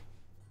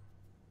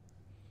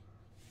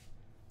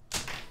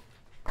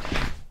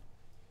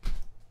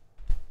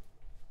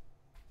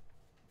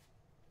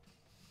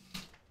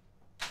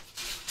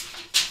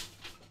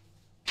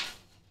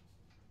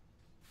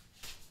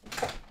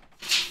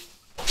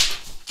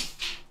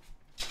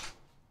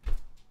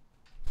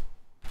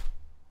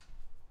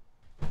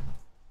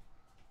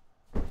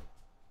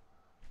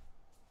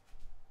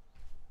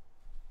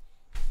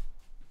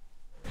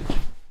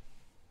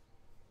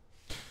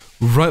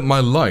 Right, my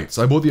lights.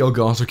 I bought the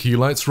Elgato key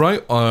lights,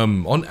 right?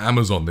 On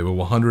Amazon, they were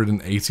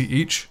 180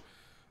 each.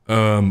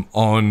 On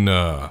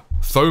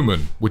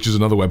Thomann, which is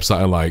another website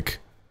I like.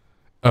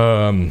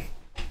 What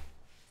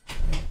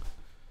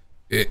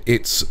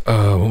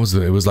was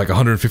it? It was like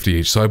 150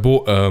 each. So I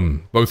bought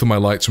both of my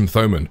lights from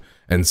Thomann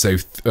and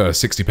saved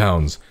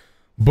 £60.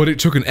 But it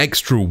took an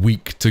extra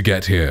week to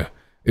get here.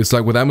 It's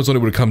like with Amazon, it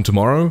would have come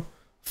tomorrow.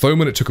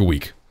 Thomann, it took a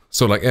week.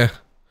 So like,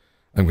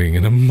 I'm getting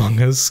an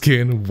Among Us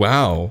skin.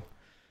 Wow.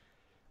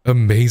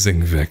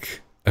 Amazing,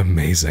 Vic.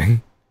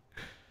 Amazing.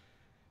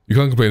 You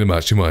can't complain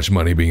about too much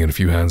money being in a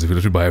few hands if you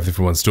literally buy everything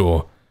from one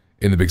store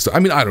in the big store. I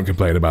mean, I don't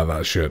complain about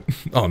that shit.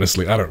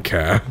 Honestly, I don't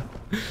care.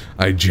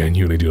 I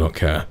genuinely do not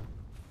care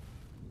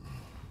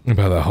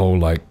about that whole,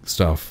 like,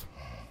 stuff.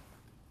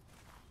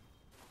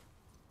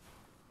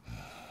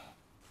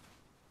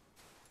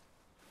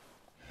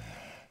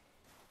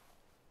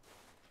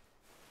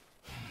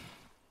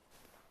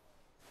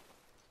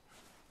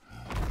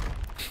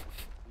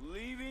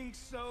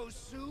 So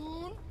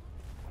soon?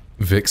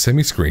 Vic, send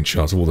me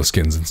screenshots of all the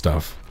skins and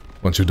stuff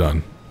once you're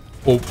done.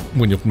 Or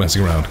when you're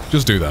messing around.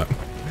 Just do that.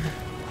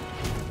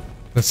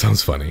 That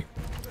sounds funny.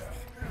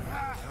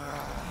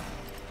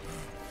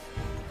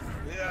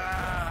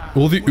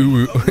 All the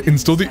Uru...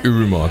 install the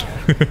Uru mod.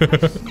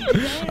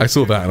 I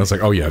saw that and I was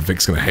like, oh yeah,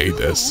 Vic's gonna hate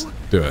this.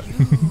 Do it.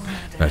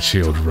 That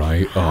shield,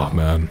 right? Oh,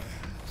 man.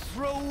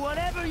 Throw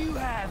whatever you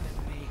have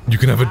at me. You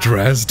can have a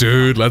dress,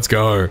 dude. Let's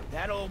go.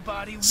 That old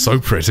body So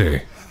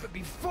pretty. But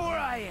before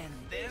I end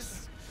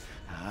this,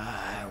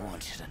 I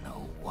want you to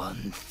know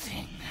one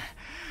thing.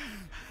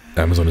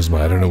 Amazon is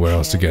mine. I don't know where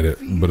else to get it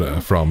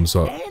but from,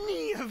 so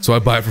I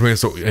buy it from here.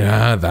 So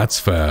yeah, that's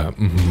fair.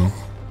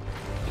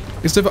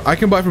 It's different. I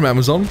can buy it from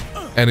Amazon,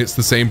 and it's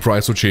the same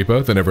price or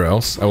cheaper than everywhere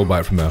else. I will buy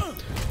it from there.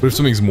 But if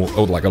something's more,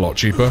 or like a lot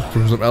cheaper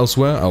from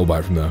elsewhere, I will buy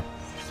it from there.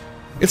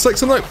 It's like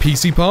something like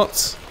PC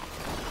parts.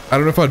 I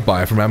don't know if I'd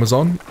buy it from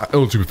Amazon.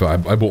 To be fair, I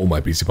bought all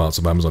my PC parts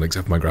from Amazon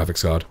except for my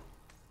graphics card.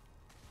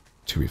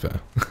 To be fair.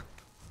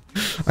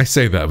 I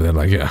say that, but then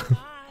like, yeah.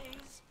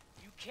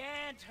 You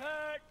can't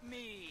hurt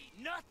me.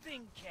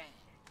 Nothing can.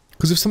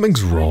 Because if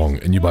something's wrong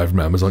and you buy from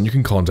Amazon, you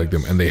can contact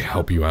them and they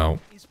help you out.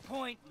 It's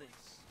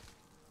pointless.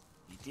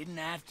 It didn't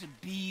have to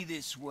be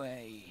this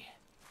way.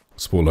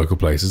 Support local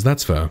places,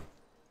 that's fair.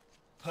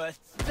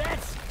 Pathetic.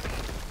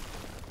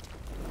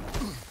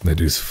 That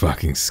dude's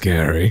fucking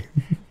scary.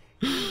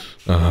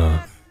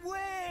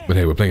 But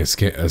hey, we're playing as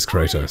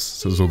Kratos,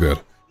 so it's all good.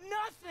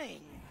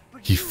 Nothing.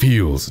 He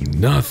feels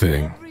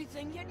nothing.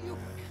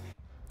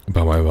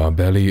 About my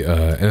belly,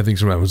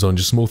 anything's from Amazon,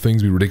 just small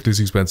things be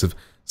ridiculously expensive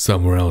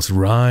somewhere else.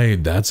 Right,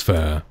 that's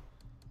fair.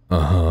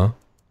 You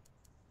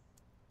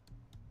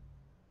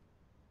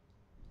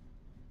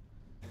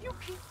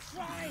keep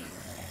trying.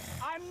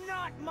 I'm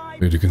not my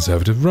Maybe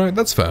conservative, right,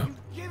 that's fair.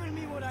 Given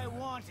me what I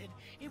wanted,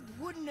 it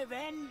wouldn't have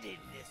ended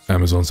this.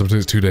 Amazon,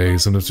 sometimes 2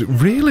 days, sometimes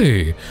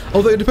really?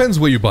 Although it depends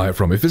where you buy it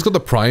from. If it's got the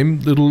Prime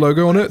little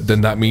logo on it,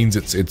 then that means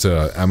it's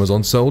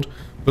Amazon sold.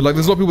 But like,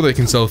 there's a lot of people that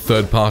can sell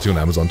third party on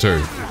Amazon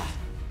too.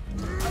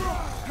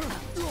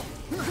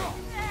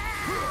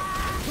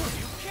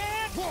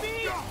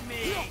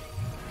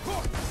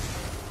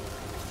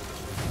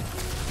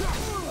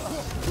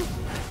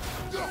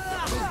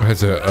 I had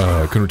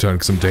to, couldn't return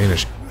because I'm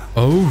Danish.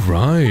 Oh,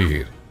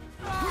 right.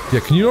 Yeah,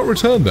 can you not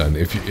return then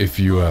if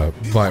you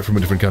buy it from a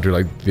different country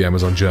like the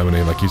Amazon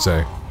Germany, like you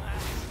say?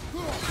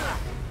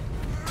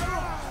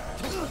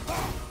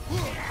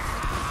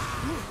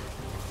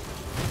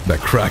 That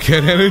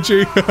crackhead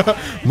energy?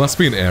 Must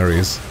be an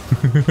Aries.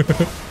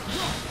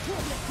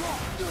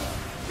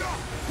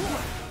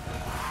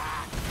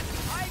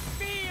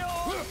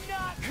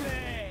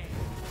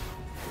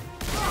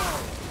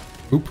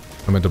 Oop,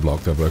 I meant to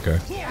block that, but okay.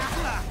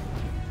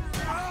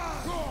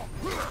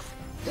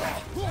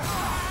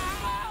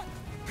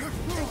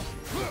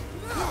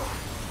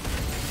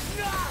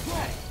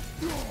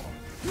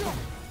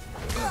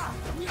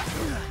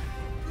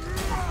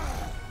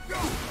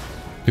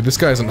 Okay, this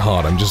guy isn't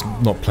hard, I'm just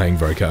not playing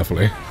very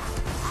carefully.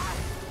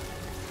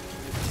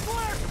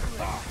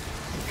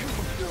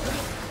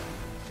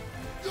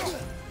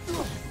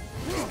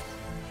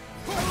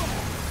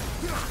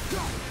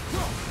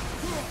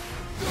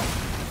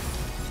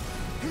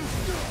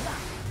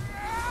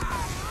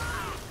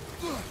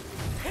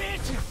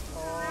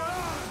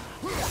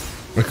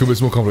 It's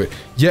more complicated.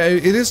 Yeah,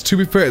 it is, to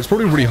be fair. It's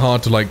probably really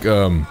hard to, like,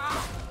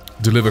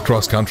 deliver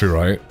cross-country,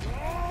 right?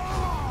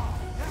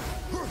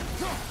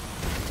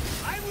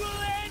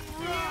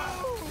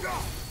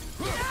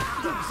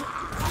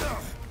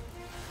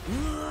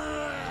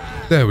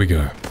 There we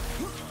go.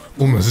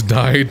 Almost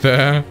died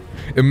there.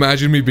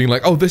 Imagine me being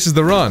like, oh, this is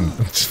the run.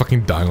 I'm just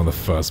fucking dying on the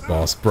first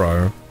boss,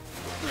 bro.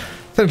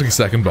 Technically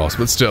second boss,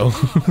 but still.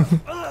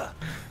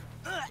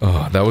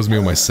 Oh, that was me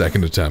on my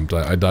second attempt.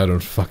 I died on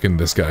fucking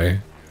this guy.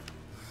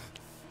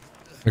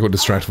 I got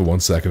distracted for 1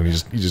 second and he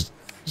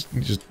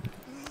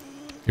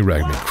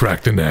ragged me.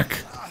 Cracked the neck.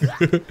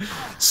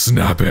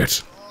 Snap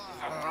it.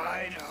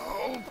 I'd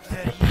hope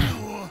that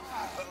you,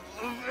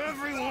 of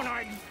everyone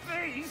I'd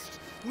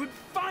faced, would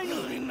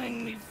finally make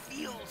me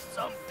feel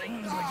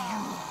something, but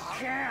you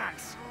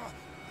can't.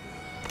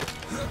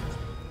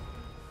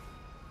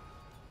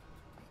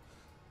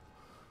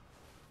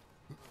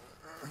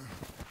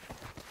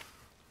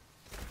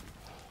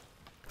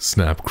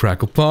 Snap,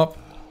 crackle, pop.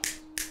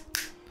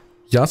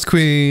 Yes,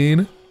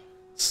 queen.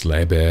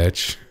 Slay,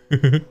 bitch.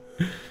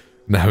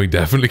 Now he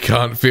definitely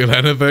can't feel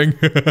anything.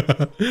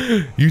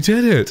 You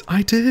did it.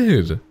 I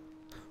did.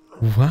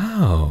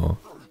 Wow.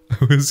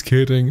 I was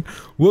kidding.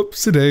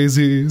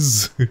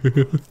 Whoopsie-daisies.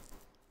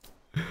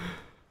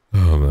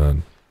 Oh,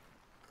 man.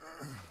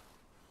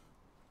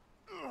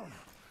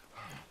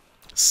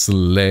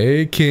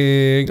 Slay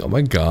king. Oh,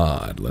 my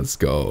God. Let's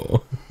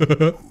go.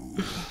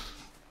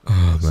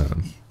 Oh,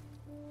 man.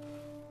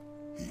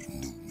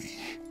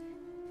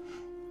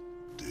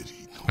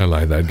 I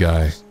like that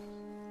guy.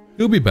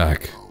 He'll be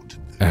back.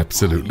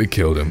 Absolutely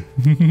killed him.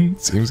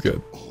 Seems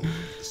good.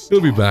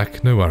 He'll be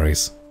back, no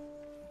worries.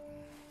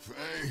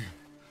 Faye,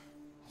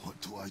 what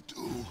do I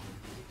do?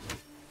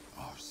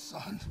 Our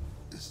son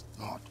is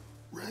not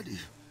ready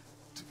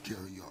to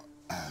carry your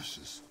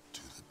ashes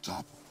to the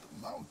top of the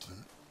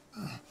mountain.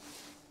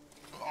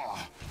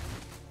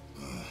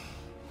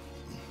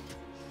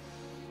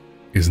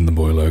 Isn't the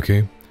boy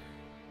Loki?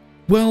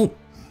 Well,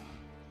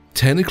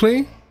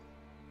 technically,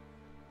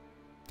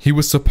 he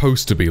was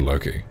supposed to be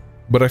Loki,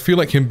 but I feel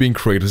like him being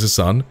created as a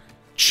son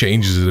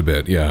changes it a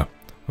bit, yeah.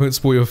 Won't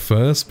spoil your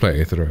first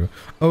playthrough.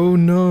 Oh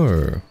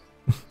no.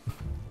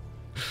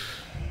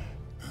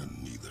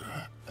 And neither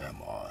am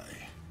I.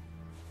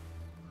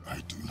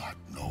 I do not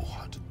know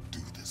how to do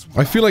this.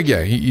 I feel like,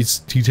 yeah, he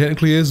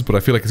technically is, but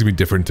I feel like it's gonna be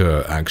different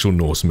to actual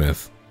Norse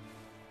myth.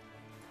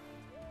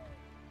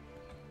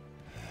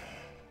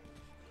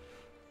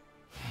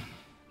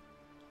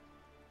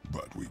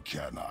 But we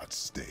cannot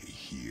stay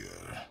here.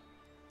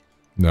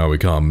 No, we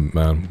can't,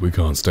 man. We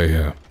can't stay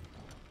here.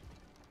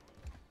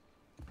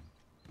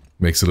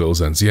 Makes a little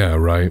sense. Yeah,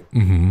 right.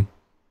 Mm-hmm.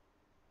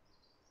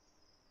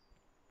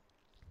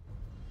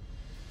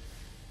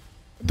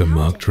 The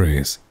mark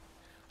trees.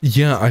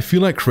 Yeah, I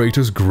feel like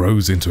Kratos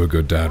grows into a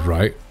good dad,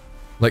 right?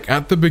 Like,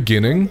 at the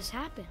beginning,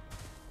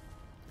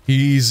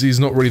 he's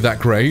not really that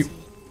great,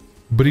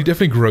 but he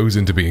definitely grows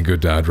into being a good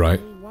dad, right?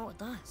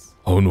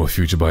 Oh, no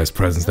future by his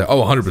presence there.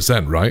 Oh,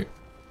 100%, right?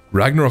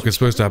 Ragnarok is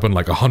supposed to happen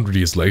like 100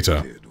 years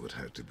later.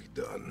 To be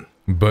done.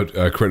 But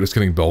Kratos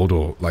killing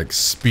Baldur like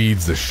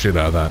speeds the shit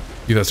out of that.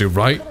 Yeah, that's it,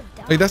 right?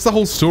 Like that's the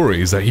whole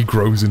story, is that he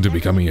grows into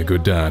becoming a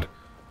good dad.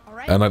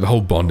 And like the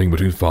whole bonding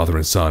between father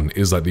and son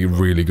is like the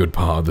really good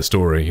part of the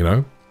story, you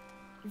know?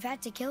 You've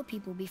had to kill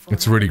people before.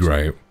 It's really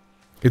great.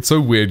 It's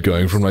so weird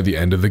going from like the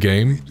end of the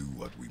game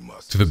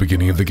to the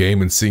beginning of the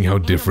game and seeing how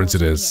different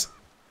it is.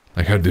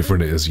 Like how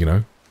different it is, you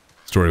know?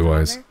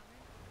 Story-wise.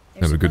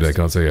 Have a good day,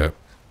 can't say yet.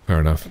 Fair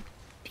enough.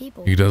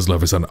 He does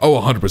love his son.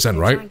 Oh, 100%,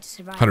 right?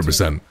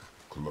 100%.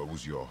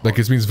 Like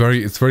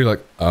it's very like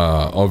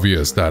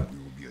obvious that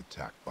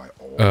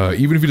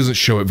even if he doesn't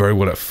show it very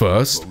well at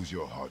first,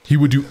 he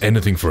would do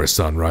anything for his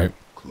son, right?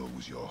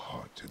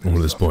 All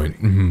at this point.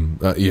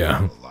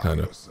 Yeah, kind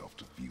of.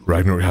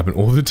 Ragnarok happened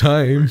all the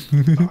time.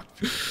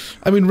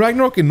 I mean,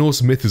 Ragnarok in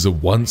Norse myth is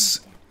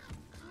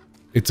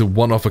it's a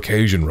one-off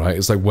occasion, right?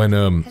 It's like when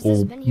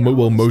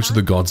most of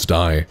the gods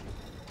die.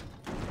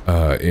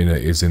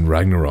 Is in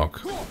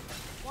Ragnarok.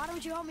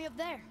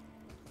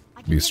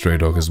 Be a stray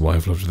dog, his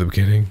wife loved at the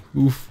beginning.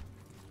 Oof.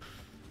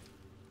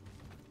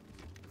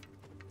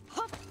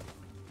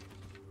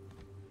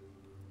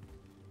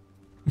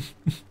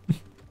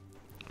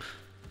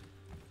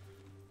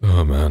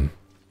 Oh man.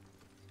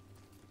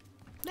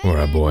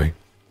 Alright, boy.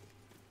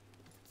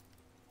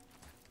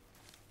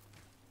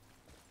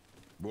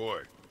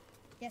 Boy.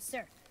 Yes,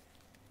 sir.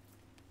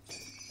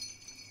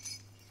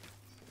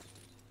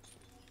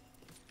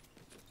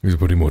 He's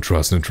putting more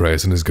trust in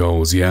Atreus and his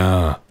goals,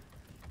 yeah.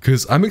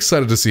 Because I'm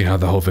excited to see how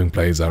the whole thing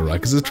plays out, right?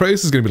 Because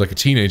Atreus is going to be like a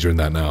teenager in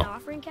that now.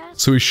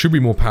 So he should be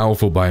more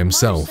powerful by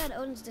himself.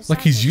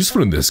 Like, he's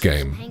useful in this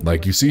game.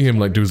 Like, you see him,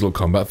 like, do his little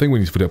combat thing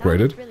when he's fully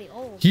upgraded.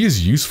 He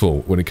is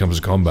useful when it comes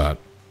to combat.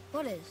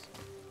 What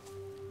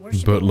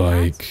is? But,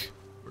 like...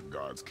 The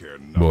gods care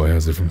Boy,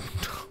 has different...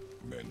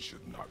 Men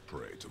should not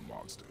pray to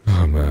monsters.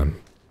 Oh, man.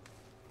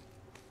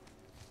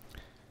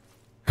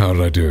 How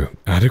did I do?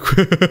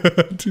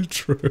 Adequate? Too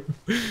true.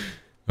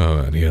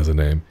 Oh, man, he has a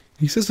name.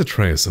 He says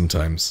Atreus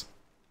sometimes.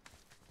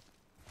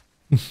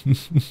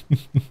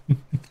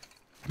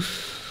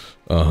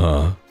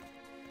 Uh-huh.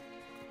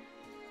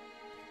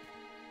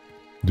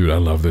 Dude, I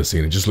love this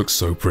scene. It just looks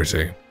so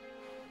pretty.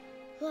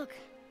 Look.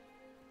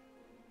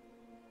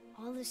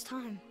 All this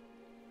time,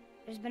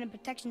 there's been a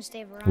protection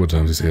stave around. What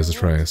times does he say as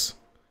Atreus?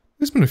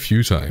 There's been a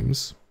few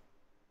times.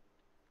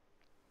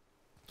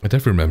 I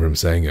definitely remember him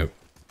saying it.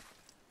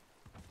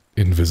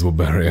 Invisible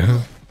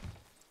barrier.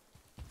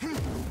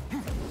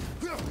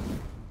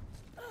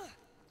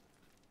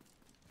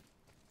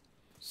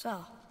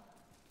 So,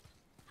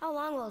 how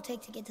long will it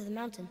take to get to the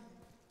mountain?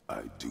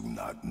 I do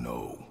not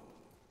know.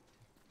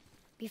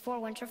 Before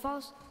winter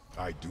falls?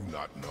 I do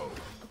not know.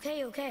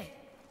 Okay, okay.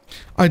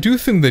 I do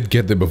think they'd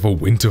get there before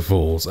winter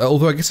falls,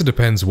 although I guess it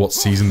depends what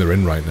season they're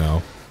in right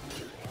now.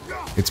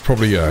 It's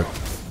probably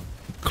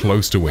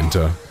close to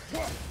winter,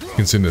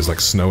 considering there's like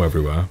snow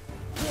everywhere.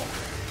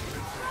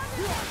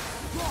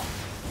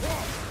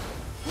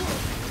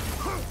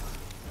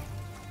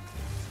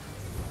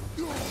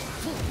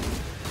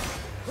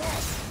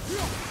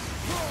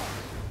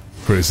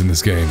 Chris in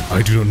this game,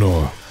 I do not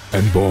know,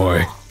 and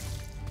boy.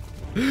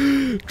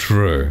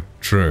 True,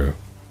 true.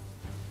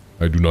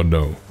 I do not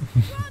know.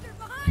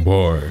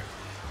 Boy.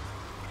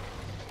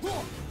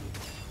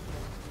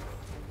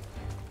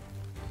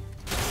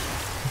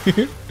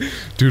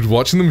 Dude,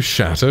 watching them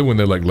shatter when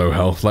they're like low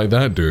health like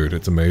that, dude,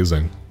 it's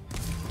amazing.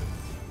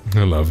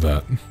 I love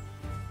that.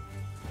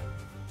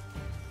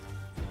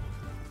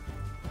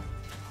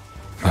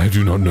 I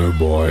do not know,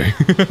 boy.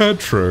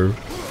 True.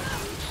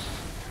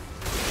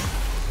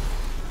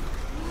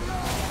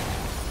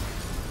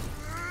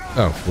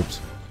 Oh, whoops.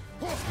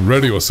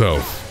 Ready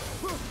yourself.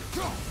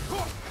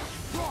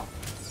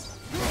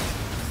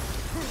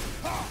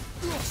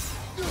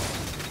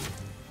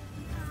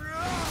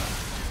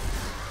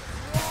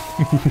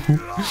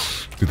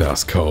 Dude,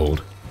 that's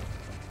cold.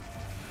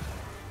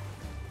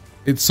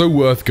 It's so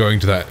worth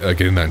going to that,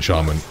 getting that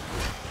enchantment.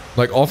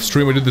 Like, off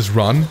stream I did this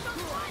run,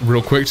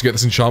 real quick, to get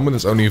this enchantment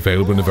that's only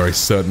available in a very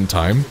certain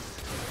time.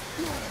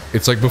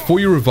 It's like, before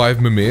you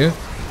revive Mimir,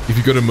 if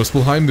you go to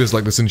Muspelheim, there's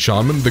like this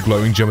enchantment, the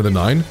glowing gem of the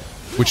 9,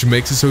 which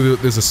makes it so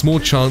that there's a small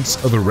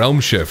chance of a realm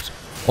shift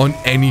on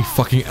any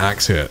fucking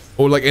axe hit,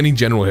 or like any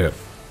general hit.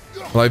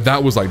 Like,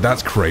 that was like,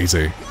 that's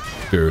crazy,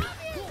 dude.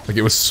 Like,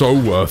 it was so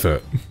worth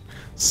it.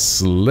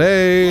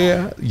 Slay!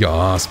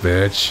 Yas,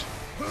 bitch.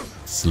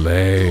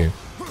 Slay.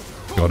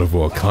 God of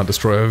War can't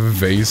destroy a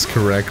vase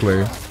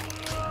correctly.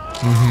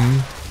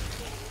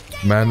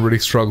 Man really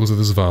struggles with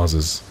his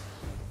vases.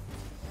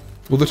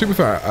 Although, to be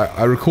fair,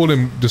 I recall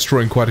him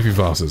destroying quite a few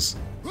vases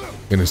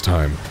in his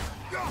time.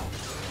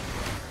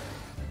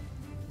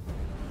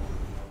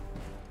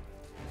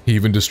 He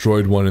even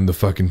destroyed one in the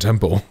fucking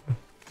temple.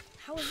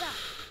 How was that?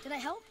 Did I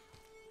help?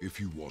 If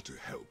you want to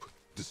help,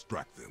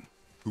 distract them.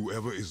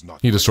 Whoever is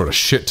not... He destroyed a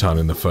shit ton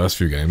in the first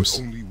few games.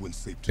 Only when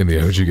safe to In the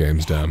OG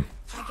games, damn.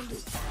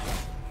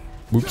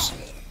 Whoops.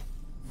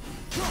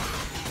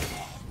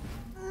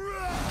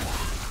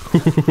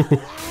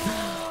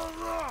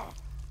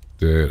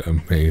 Dude,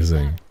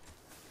 amazing.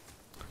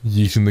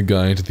 Yeeting the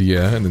guy into the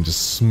air and then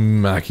just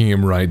smacking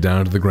him right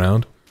down to the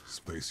ground.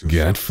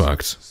 Get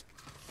fucked.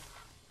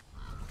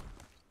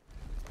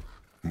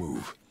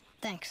 Move.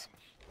 Thanks.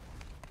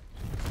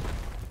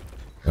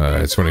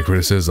 It's funny,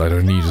 Chris says, I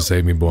don't need to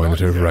save me, boy, in the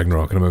Terror of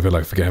Ragnarok, and I'm over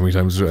like, forget how many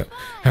times,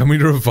 how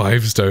many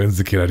revive stones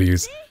the kid had to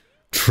use.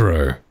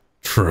 True.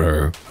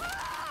 True.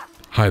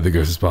 Hi, the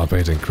ghost of spar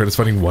painting. Kratos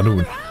fighting Wonder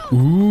Woman.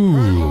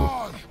 Ooh.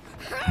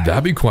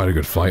 That'd be quite a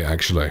good fight,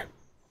 actually.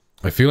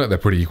 I feel like they're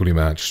pretty equally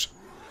matched.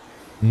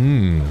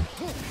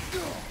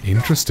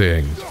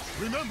 Interesting.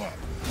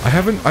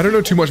 I don't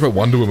know too much about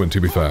Wonder Woman, to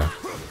be fair.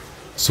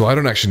 So I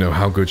don't actually know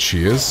how good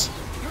she is.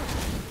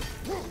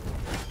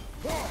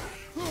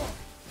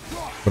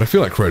 But I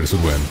feel like Kratos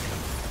would win.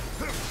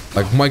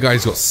 Like, my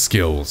guy's got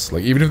skills.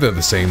 Like, even if they're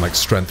the same, like,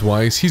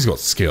 strength-wise, he's got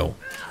skill.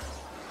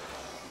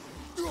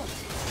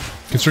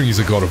 Considering he's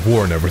a god of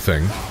war and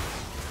everything.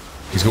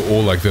 He's got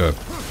all, like,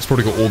 he's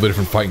probably got all the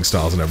different fighting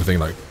styles and everything,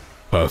 like,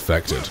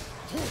 perfected.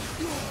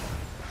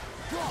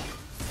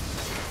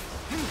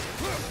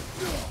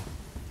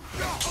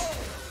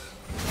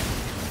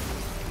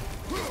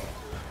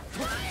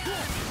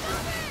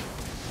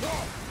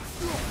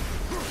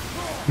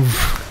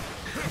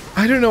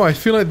 I don't know, I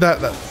feel like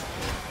that...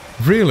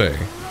 Really?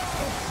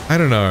 I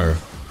don't know.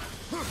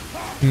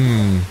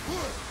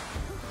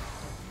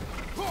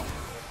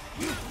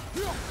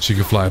 She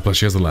can fly, plus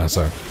she has the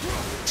lasso.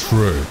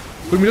 True.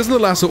 But I mean, doesn't the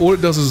lasso, all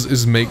it does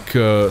is make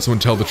someone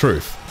tell the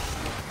truth.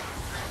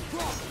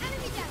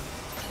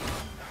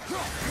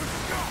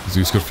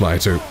 Zeus could fly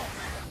too.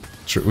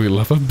 True, we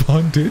love a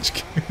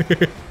bondage.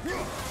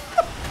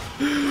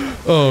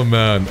 Oh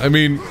man, I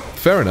mean,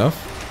 fair enough.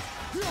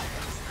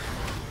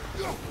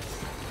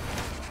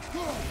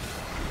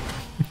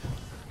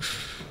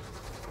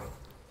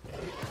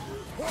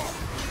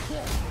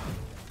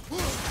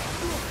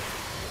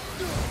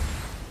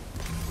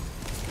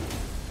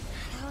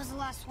 That was the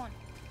last one.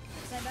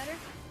 Is that better?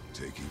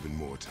 Take even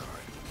more time.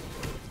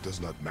 It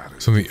does not matter.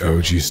 Some of the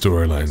OG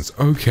storylines.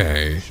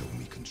 Okay. Show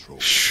me control.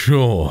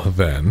 Sure,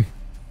 then.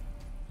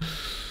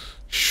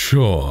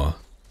 Sure.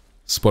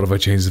 Spotify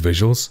changed the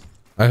visuals?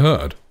 I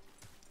heard.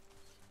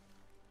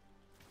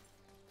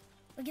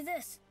 Look at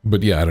this.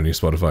 But yeah, I don't use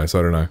Spotify, so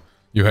I don't know.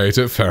 You hate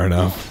it? Fair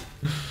enough.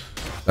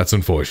 That's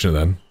unfortunate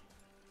then.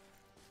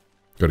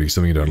 Gotta use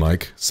something you don't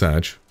like.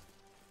 Sag.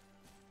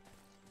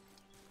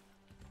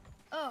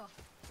 Oh,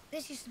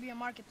 this used to be a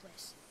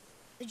marketplace.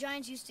 The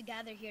giants used to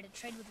gather here to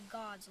trade with the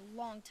gods a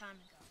long time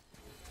ago.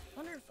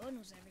 Wonder if Odin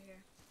was ever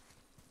here.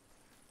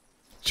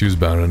 Choose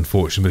bound and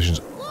unfortunate missions.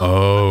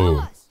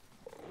 Oh.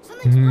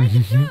 Something's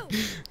breaking through.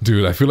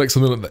 Dude, I feel like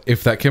something like that,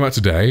 if that came out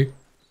today,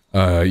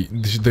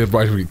 the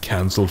writer would get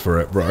cancelled for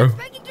it, bro.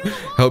 Breaking through the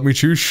wall. Help me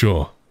choose?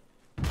 Sure.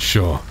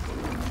 Sure.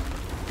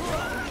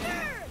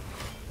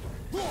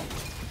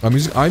 I'm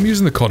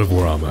using the God of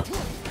War armor.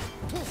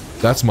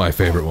 That's my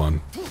favorite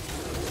one.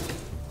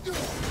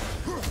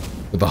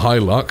 With the high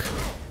luck.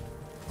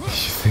 You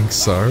think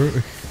so?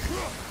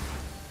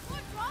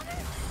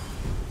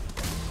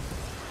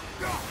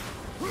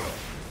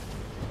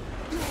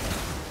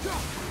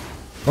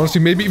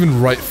 Honestly, maybe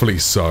even rightfully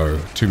so,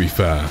 to be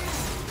fair.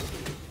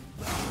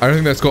 I don't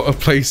think that's got a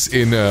place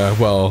in,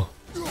 well...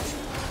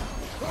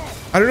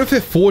 I don't know if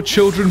they're for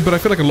children, but I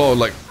feel like a lot of,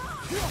 like...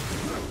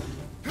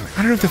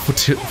 I don't know if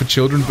they're for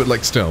children, but,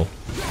 like, still.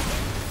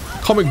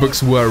 Comic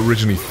books were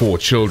originally for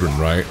children,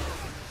 right?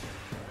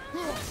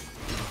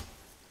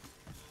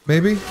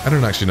 Maybe? I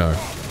don't actually know.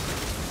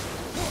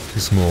 Too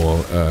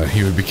small,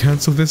 he would be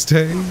cancelled this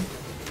day?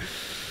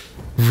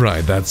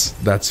 Right,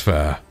 that's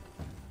fair.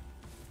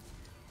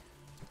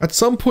 At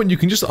some point, you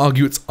can just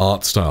argue it's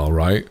art style,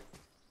 right?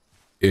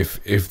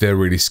 If they're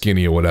really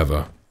skinny or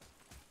whatever.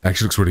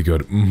 Actually looks really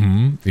good.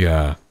 Mm-hmm.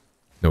 Yeah.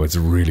 No, it's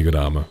really good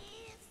armor.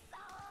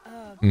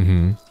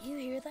 Mm-hmm. Do you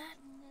hear that?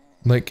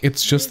 Like,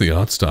 it's just the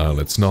art style.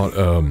 It's not,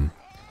 an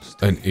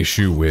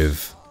issue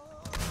with...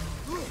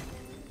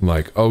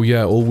 Like, oh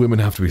yeah, all women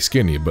have to be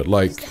skinny, but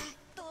like...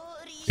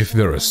 If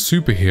they're a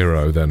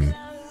superhero, then...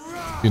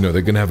 You know,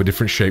 they're gonna have a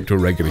different shape to a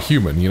regular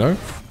human, you know?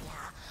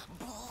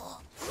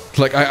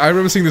 Like, I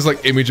remember seeing this,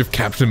 like, image of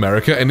Captain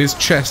America, and his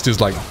chest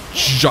is, like,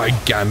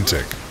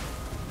 gigantic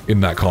in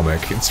that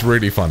comic. It's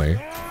really funny.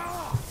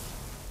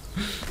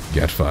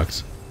 Get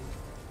fucked.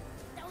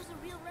 That was a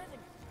real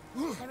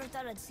revenue. Never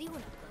thought I'd see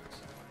one up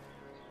close.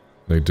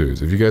 Like,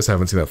 dudes, if you guys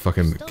haven't seen that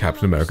fucking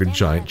Captain America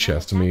giant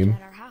chest meme,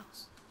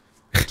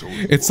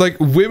 it's like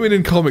women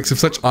in comics have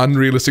such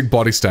unrealistic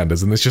body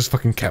standards, and there's just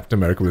fucking Captain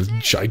America with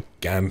his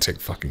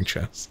gigantic fucking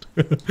chest.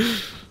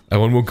 I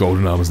want more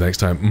golden armors next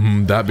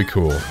time. That'd be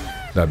cool.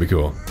 That'd be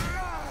cool.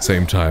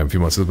 Same time, a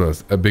few months of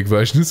both. A big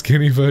version, a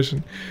skinny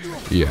version.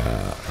 Yeah,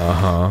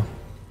 uh-huh.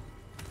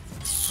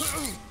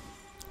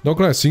 Not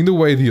gonna lie, seeing the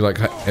way the, like,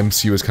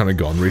 MCU has kind of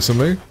gone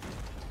recently,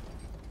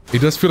 it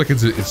does feel like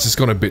it's just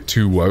gone a bit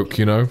too woke,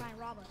 you know?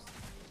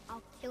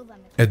 I'll kill them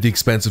if At the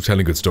expense of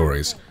telling good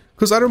stories.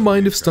 Because I don't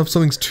mind if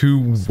something's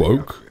too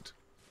woke,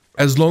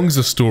 as long as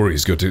the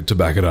story's good to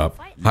back it up.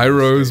 Hi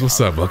Rose,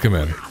 what's up? Welcome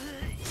in.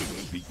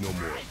 Speak no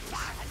more.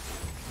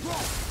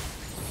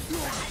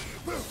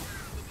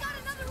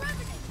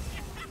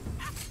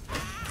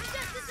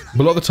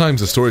 But a lot of the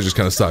times the story's just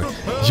kind of stuck.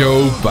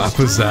 Yo,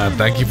 Bapazad,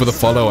 thank you for the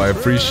follow, I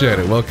appreciate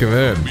it. Welcome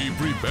in. Be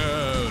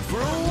prepared for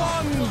a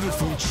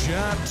wonderful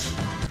chat.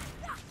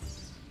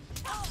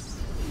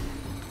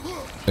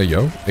 Hey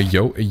yo, hey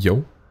yo, hey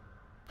yo.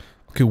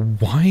 Okay,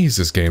 why is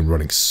this game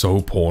running so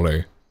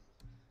poorly?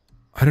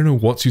 I don't know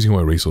what's using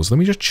my resource. Let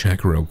me just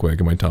check real quick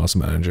in my task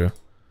manager.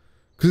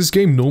 Because this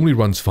game normally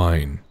runs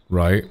fine,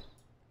 right?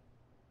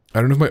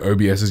 I don't know if my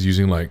OBS is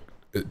using like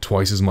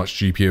twice as much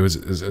GPU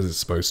as it's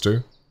supposed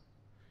to.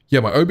 Yeah,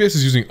 my OBS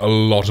is using a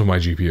lot of my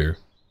GPU.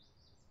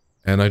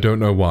 And I don't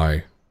know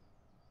why.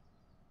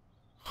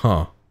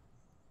 Huh.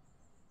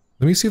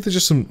 Let me see if there's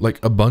just some, like,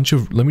 a bunch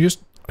of... Let me just,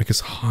 I guess,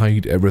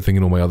 hide everything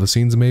in all my other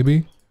scenes,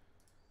 maybe?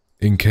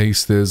 In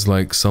case there's,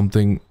 like,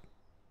 something...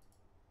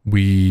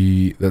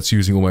 that's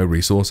using all my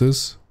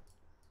resources.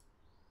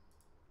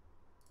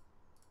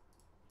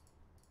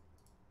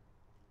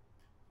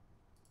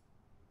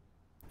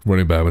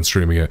 Running bad when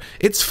streaming it.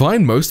 It's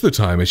fine most of the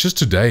time, it's just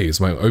today,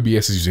 my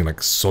OBS is using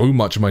like so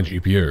much of my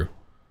GPU.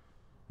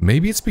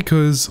 Maybe it's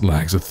because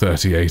lags are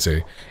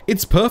 3080.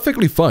 It's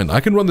perfectly fine, I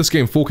can run this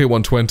game 4K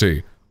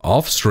 120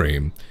 off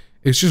stream.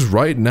 It's just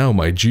right now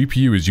my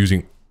GPU is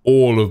using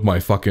all of my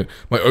fucking...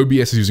 My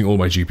OBS is using all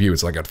my GPU,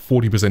 it's like at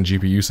 40%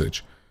 GPU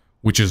usage.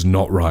 Which is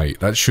not right,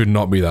 that should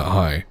not be that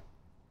high.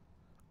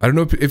 I don't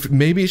know if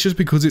maybe it's just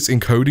because it's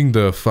encoding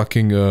the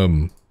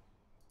fucking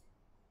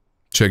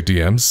check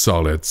DMs.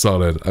 Solid,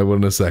 solid. I will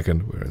in a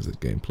second. Where is it?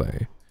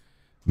 Gameplay.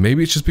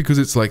 Maybe it's just because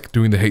it's like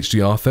doing the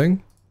HDR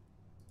thing.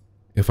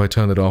 If I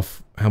turn it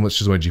off, how much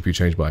does my GPU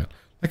change by?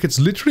 Like, it's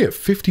literally at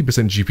 50%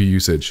 GPU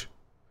usage.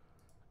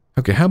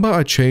 Okay, how about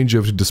I change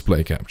over to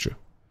display capture?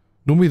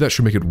 Normally that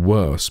should make it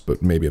worse,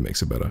 but maybe it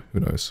makes it better. Who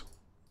knows?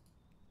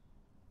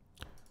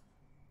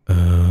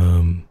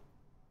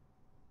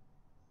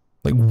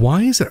 Like,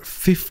 why is it at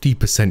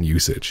 50%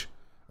 usage?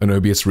 An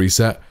OBS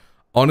reset?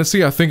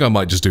 Honestly, I think I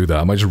might just do that.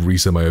 I might just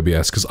reset my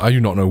OBS, because I do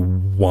not know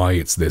why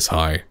it's this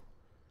high.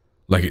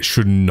 Like, it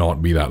should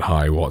not be that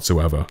high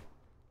whatsoever.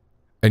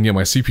 And yeah,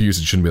 my CPU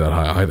usage shouldn't be that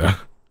high either.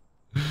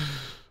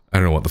 I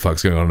don't know what the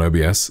fuck's going on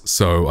in OBS,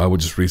 so I will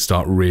just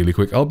restart really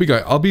quick. I'll be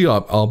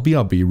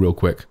real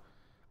quick.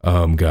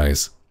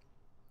 Guys.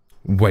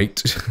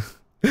 Wait.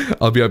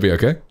 I'll be,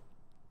 okay?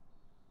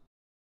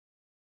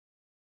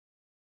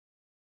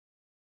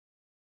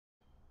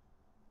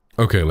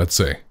 Okay, let's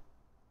see.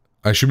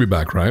 I should be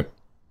back, right?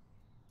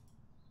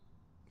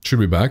 Should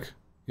be back?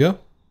 Yeah?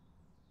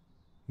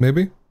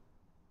 Maybe?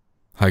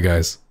 Hi,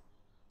 guys.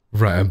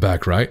 Right, I'm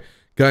back, right?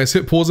 Guys,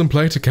 hit pause and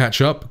play to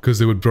catch up, because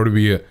there would probably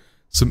be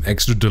some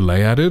extra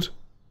delay added.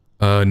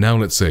 Now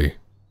let's see.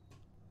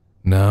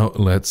 Now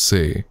let's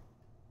see.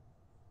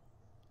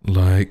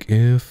 Like,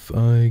 if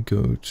I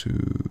go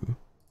to...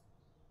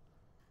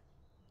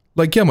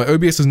 Like, yeah, my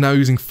OBS is now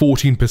using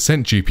 14%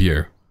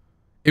 GPU.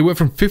 It went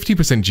from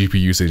 50% GPU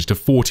usage to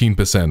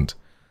 14%.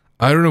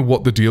 I don't know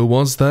what the deal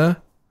was there.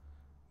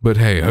 But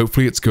hey,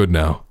 hopefully it's good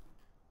now.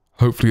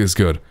 Hopefully it's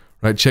good.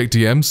 Right, check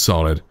DMs,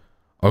 solid.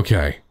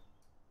 Okay.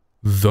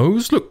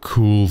 Those look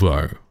cool,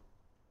 though.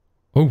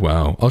 Oh,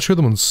 wow. I'll show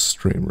them on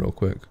stream real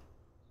quick.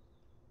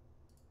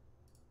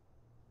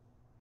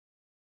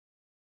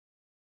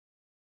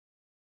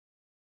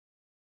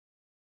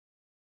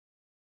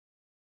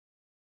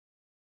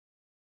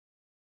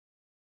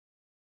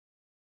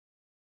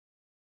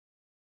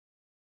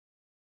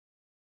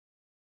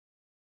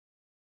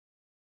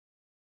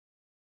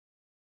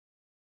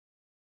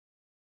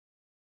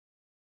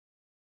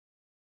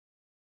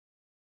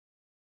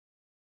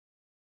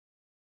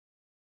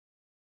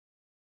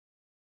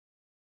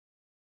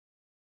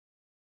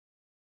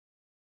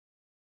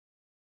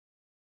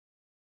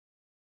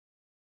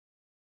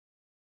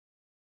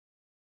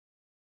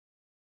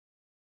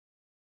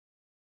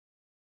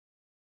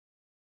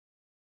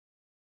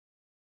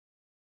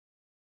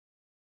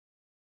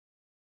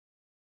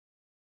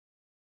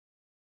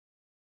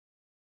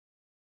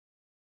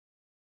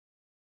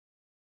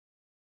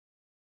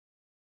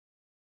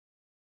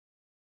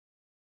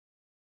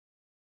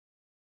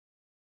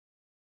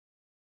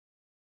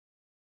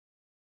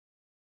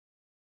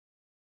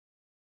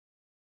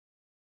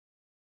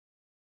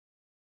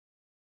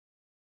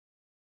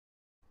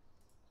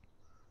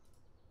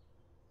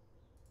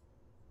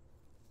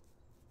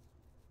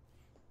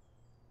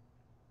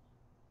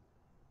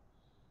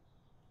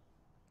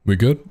 We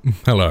good?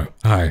 Hello.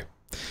 Hi.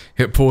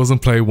 Hit pause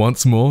and play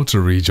once more to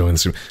rejoin the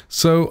stream.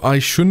 So I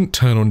shouldn't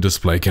turn on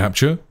display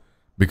capture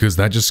because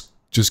that just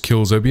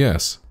kills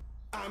OBS.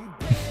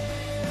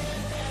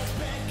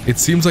 It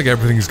seems like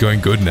everything's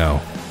going good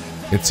now.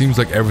 It seems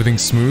like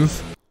everything's smooth.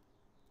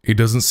 It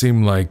doesn't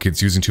seem like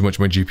it's using too much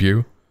of my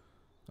GPU.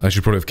 I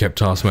should probably have kept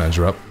Task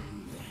Manager up.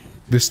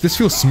 This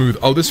feels smooth.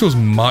 Oh, this feels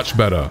much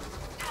better.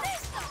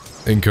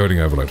 Encoding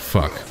overload.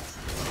 Fuck.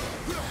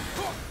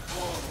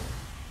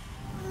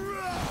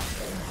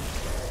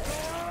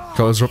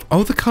 Colors are off.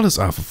 Oh, the colors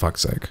are, for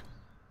fuck's sake.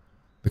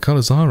 The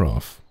colors are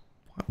off.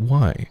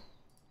 Why?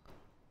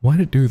 Why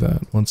did it do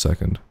that? 1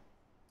 second.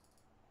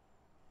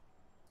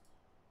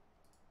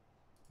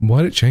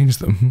 Why did it change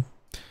them?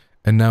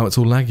 And now it's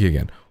all laggy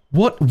again.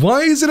 What?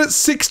 Why is it at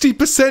 60%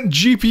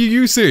 GPU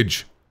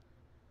usage?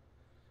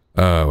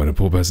 When a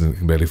poor person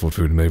can barely afford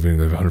food and maybe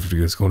over 150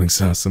 years calling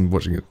sass and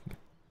watching it.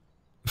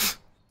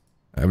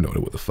 I have no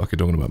idea what the fuck you're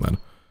talking about, man.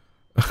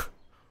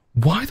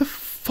 Why the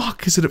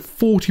fuck is it at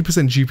 40%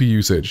 GPU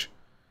usage?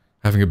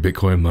 Having a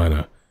Bitcoin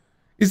miner.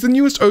 Is the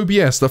newest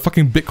OBS the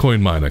fucking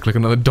Bitcoin miner? Click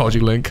another dodgy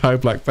link, hi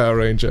Black Power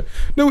Ranger.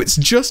 No, it's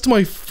just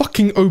my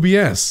fucking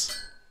OBS.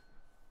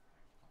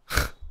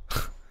 The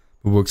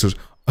work says,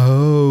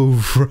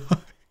 oh,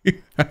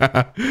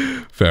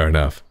 right. Fair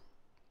enough.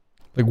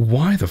 Like,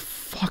 why the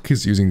fuck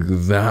is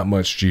using that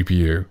much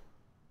GPU?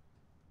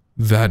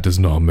 That does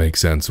not make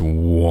sense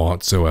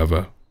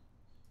whatsoever.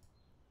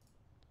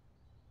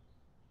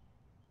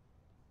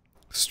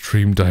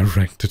 Stream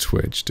direct to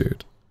Twitch,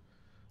 dude.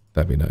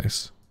 That'd be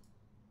nice.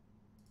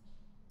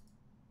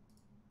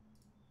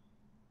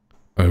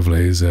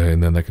 Overlays,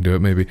 and then I can do it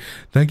maybe.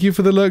 Thank you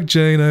for the luck,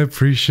 Jane. I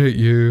appreciate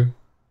you.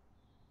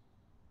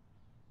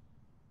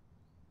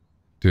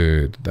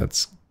 Dude,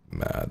 that's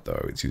mad,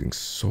 though. It's using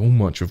so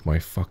much of my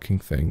fucking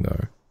thing,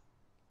 though.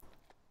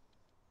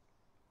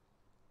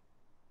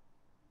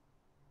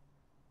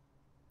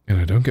 And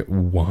I don't get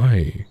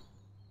why.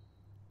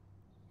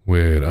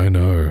 Weird, I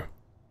know.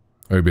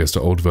 OBS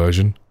to old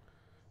version?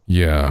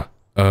 Yeah.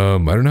 I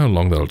don't know how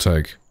long that'll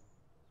take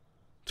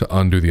to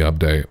undo the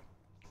update.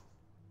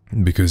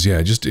 Because, yeah,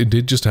 it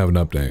did just have an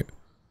update.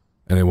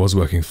 And it was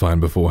working fine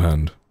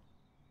beforehand.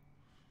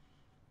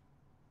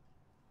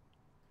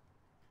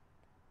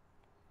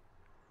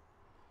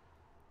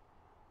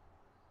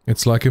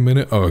 It's like a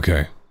minute? Oh,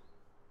 okay.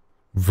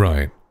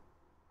 Right.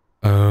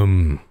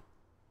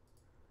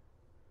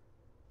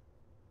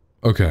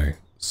 Okay,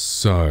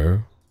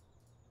 so...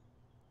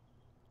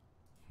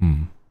 How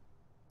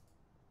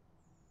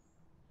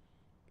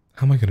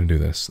am I gonna do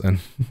this,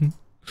 then?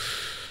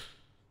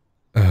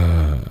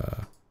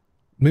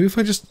 Maybe if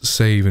I just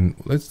save and...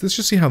 Let's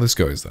just see how this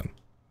goes, then.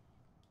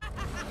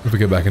 If we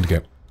get back into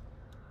game.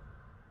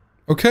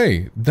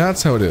 Okay,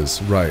 that's how it is,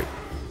 right.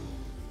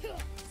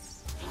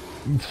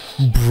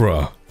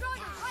 Bruh.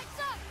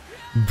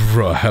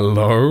 Bruh,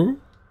 hello?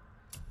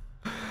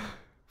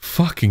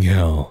 Fucking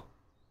hell.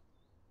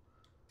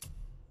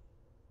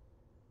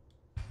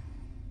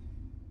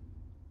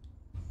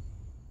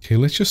 Okay,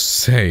 let's just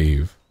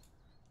save.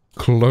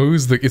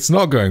 Close the... It's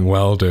not going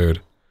well,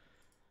 dude.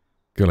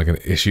 Got like an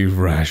issue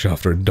rash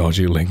after a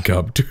dodgy link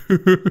up,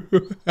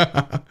 dude.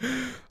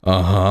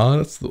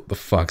 That's what the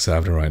fuck's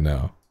happening right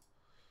now.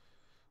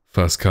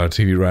 First card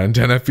TV ran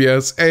 10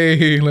 FPS.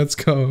 Hey, let's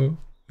go.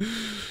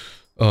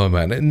 Oh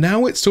man, and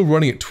now it's still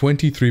running at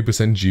 23%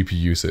 GPU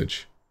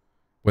usage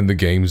when the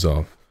game's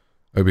off.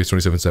 OBS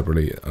 27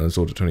 separately,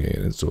 uninstalled at 28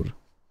 and installed.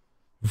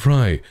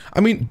 Right.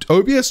 I mean,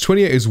 OBS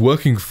 28 is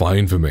working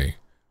fine for me.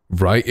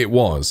 Right? It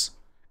was.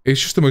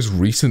 It's just the most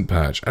recent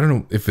patch. I don't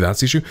know if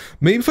that's the issue.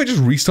 Maybe if I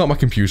just restart my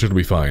computer, it'll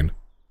be fine.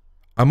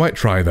 I might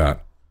try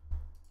that.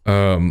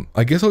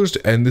 I guess I'll just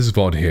end this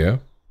VOD here.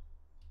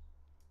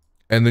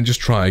 And then just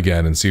try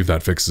again and see if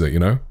that fixes it, you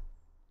know?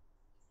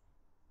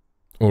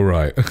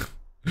 Alright.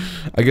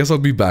 I guess I'll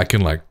be back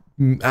in like,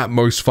 at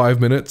most 5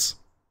 minutes.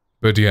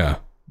 But yeah.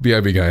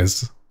 BRB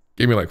guys.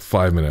 Give me like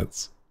 5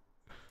 minutes.